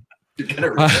 You're going to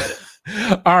regret it.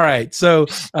 All right. So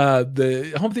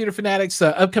the Home Theater Fanatics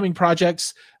upcoming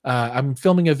projects. I'm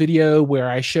filming a video where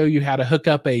I show you how to hook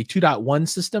up a 2.1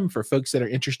 system for folks that are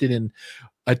interested in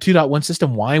a 2.1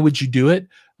 system. Why would you do it?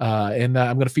 And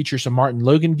I'm going to feature some Martin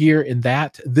Logan gear in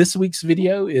that. This week's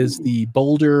video is the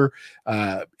Boulder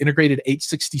integrated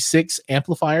 866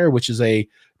 amplifier, which is a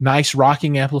nice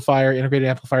rocking amplifier, integrated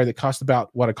amplifier that costs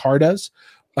about what a car does.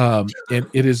 And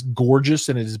it is gorgeous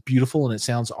and it is beautiful and it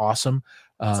sounds awesome.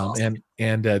 Awesome.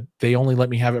 And they only let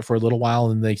me have it for a little while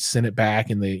and they sent it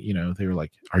back and they were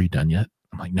like, "Are you done yet?"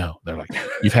 I'm like, "No." They're like,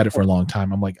 "You've had it for a long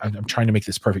time." I'm like, I'm trying to make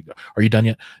this perfect. "Are you done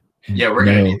yet?" Yeah, we're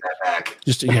gonna need that back.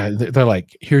 Just they're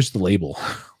like, "Here's the label."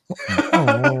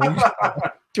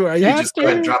 Do I have just go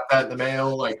ahead and drop that in the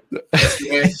mail? Like,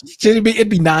 it'd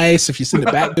be nice if you send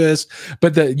it back to us,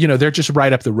 but they're just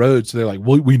right up the road, so they're like,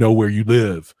 we know where you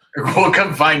live. We'll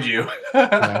come find you.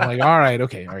 I'm like, all right,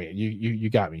 you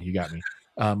got me,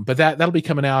 but that'll be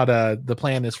coming out. The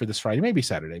plan is for this Friday, maybe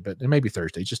Saturday, but it may be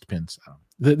Thursday. It just depends.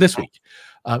 This week,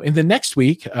 and then next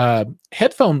week,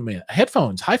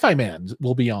 headphones, Hi-Fi Man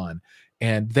will be on,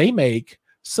 and they make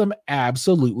some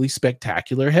absolutely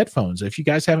spectacular headphones. If you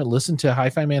guys haven't listened to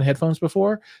Hi-Fi Man headphones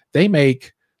before, they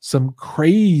make some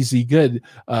crazy good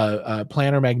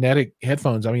planar magnetic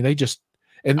headphones. I mean, they just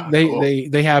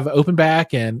they have open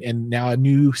back and now a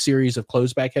new series of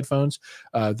closed back headphones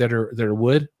that are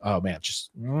wood. Oh man,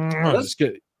 just it's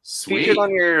good. Sweet. Featured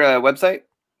on your website,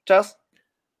 Jiles?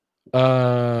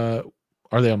 Are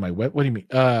they on my web? What do you mean?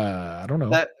 I don't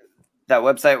know. That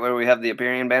website where we have the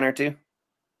Aperion banner too.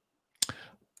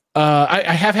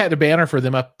 I have had a banner for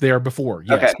them up there before,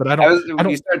 yes, okay. But I don't.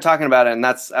 You started talking about it, and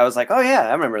I was like, oh yeah,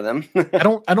 I remember them.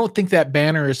 I don't think that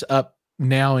banner is up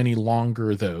now any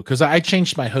longer though, because I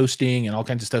changed my hosting and all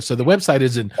kinds of stuff. So the website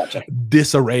is in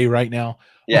disarray right now.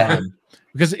 Yeah,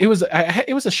 because it was a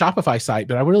Shopify site,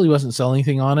 but I really wasn't selling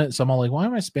anything on it. So I'm all like, why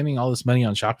am I spending all this money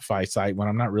on Shopify site when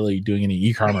I'm not really doing any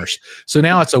e-commerce? So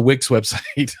now it's a Wix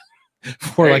website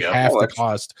for like half the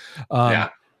cost.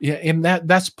 Yeah, and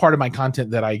that's part of my content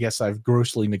that I guess I've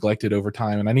grossly neglected over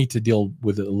time, and I need to deal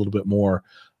with it a little bit more.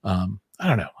 I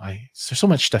don't know. There's so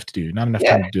much stuff to do, not enough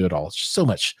time to do it all. It's just so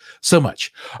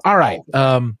much. All right.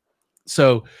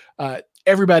 So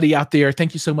everybody out there,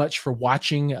 thank you so much for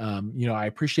watching. I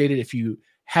appreciate it. If you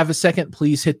have a second,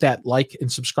 please hit that like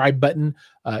and subscribe button.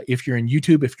 If you're in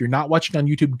YouTube, if you're not watching on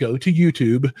YouTube, go to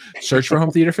YouTube, search for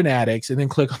Home Theater Fanatics, and then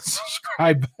click on the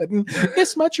subscribe button.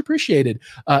 It's much appreciated.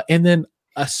 And then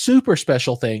a super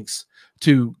special thanks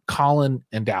to Colin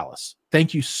and Dallas.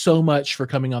 Thank you so much for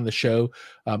coming on the show.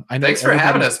 I know Thanks for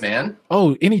having us, man.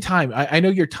 Oh, anytime. I know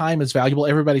your time is valuable.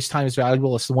 Everybody's time is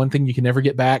valuable. It's the one thing you can never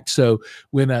get back. So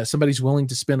when somebody's willing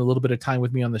to spend a little bit of time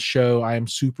with me on the show, I am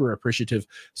super appreciative.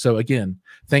 So again,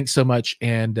 thanks so much.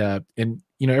 And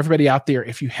everybody out there,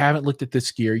 if you haven't looked at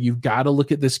this gear, you've got to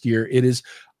look at this gear. It is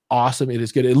awesome. It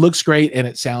is good. It looks great and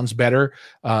it sounds better.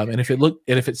 And if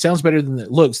it sounds better than it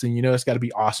looks, then it's got to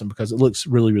be awesome because it looks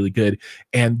really, really good.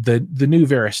 And the new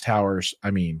Varus towers,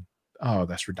 I mean, oh,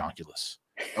 that's redonkulous.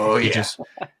 Oh yeah.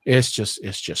 It's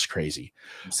just crazy.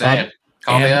 I'm saying,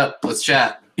 call me up. Let's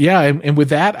chat. Yeah. And with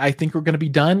that, I think we're going to be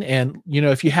done. And,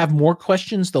 if you have more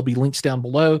questions, there'll be links down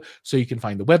below so you can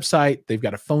find the website. They've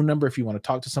got a phone number if you want to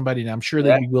talk to somebody. And I'm sure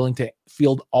they'd be willing to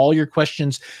field all your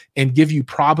questions and give you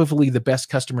probably the best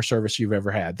customer service you've ever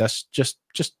had. That's just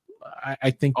I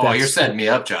think that's, you're setting me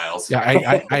up, Jiles. Yeah,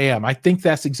 I am. I think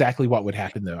that's exactly what would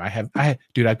happen though. I've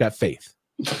got faith.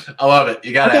 I love it.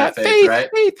 You gotta have faith, right?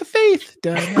 Faith.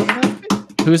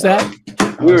 Who is that?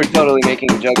 We were totally making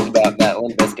jokes about that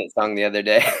Limp Bizkit song the other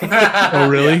day. Oh,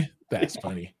 really? Yeah. That's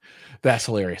funny. That's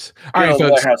hilarious. All right, Good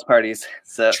folks. warehouse parties.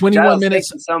 So 21 Jiles, minutes.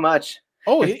 Thank you so much.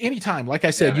 Oh, anytime. Like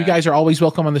I said, Yeah, you guys are always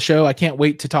welcome on the show. I can't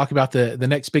wait to talk about the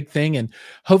next big thing, and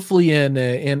hopefully in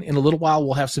a little while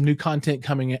we'll have some new content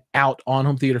coming out on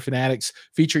Home Theater Fanatics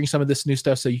featuring some of this new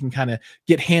stuff, so you can kind of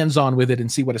get hands-on with it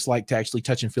and see what it's like to actually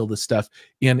touch and feel this stuff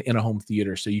in a home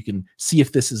theater, so you can see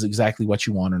if this is exactly what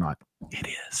you want or not. It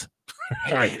is.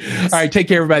 All right. Take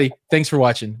care, everybody. Thanks for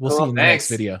watching. We'll see you in the next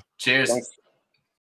video. Cheers. Thanks.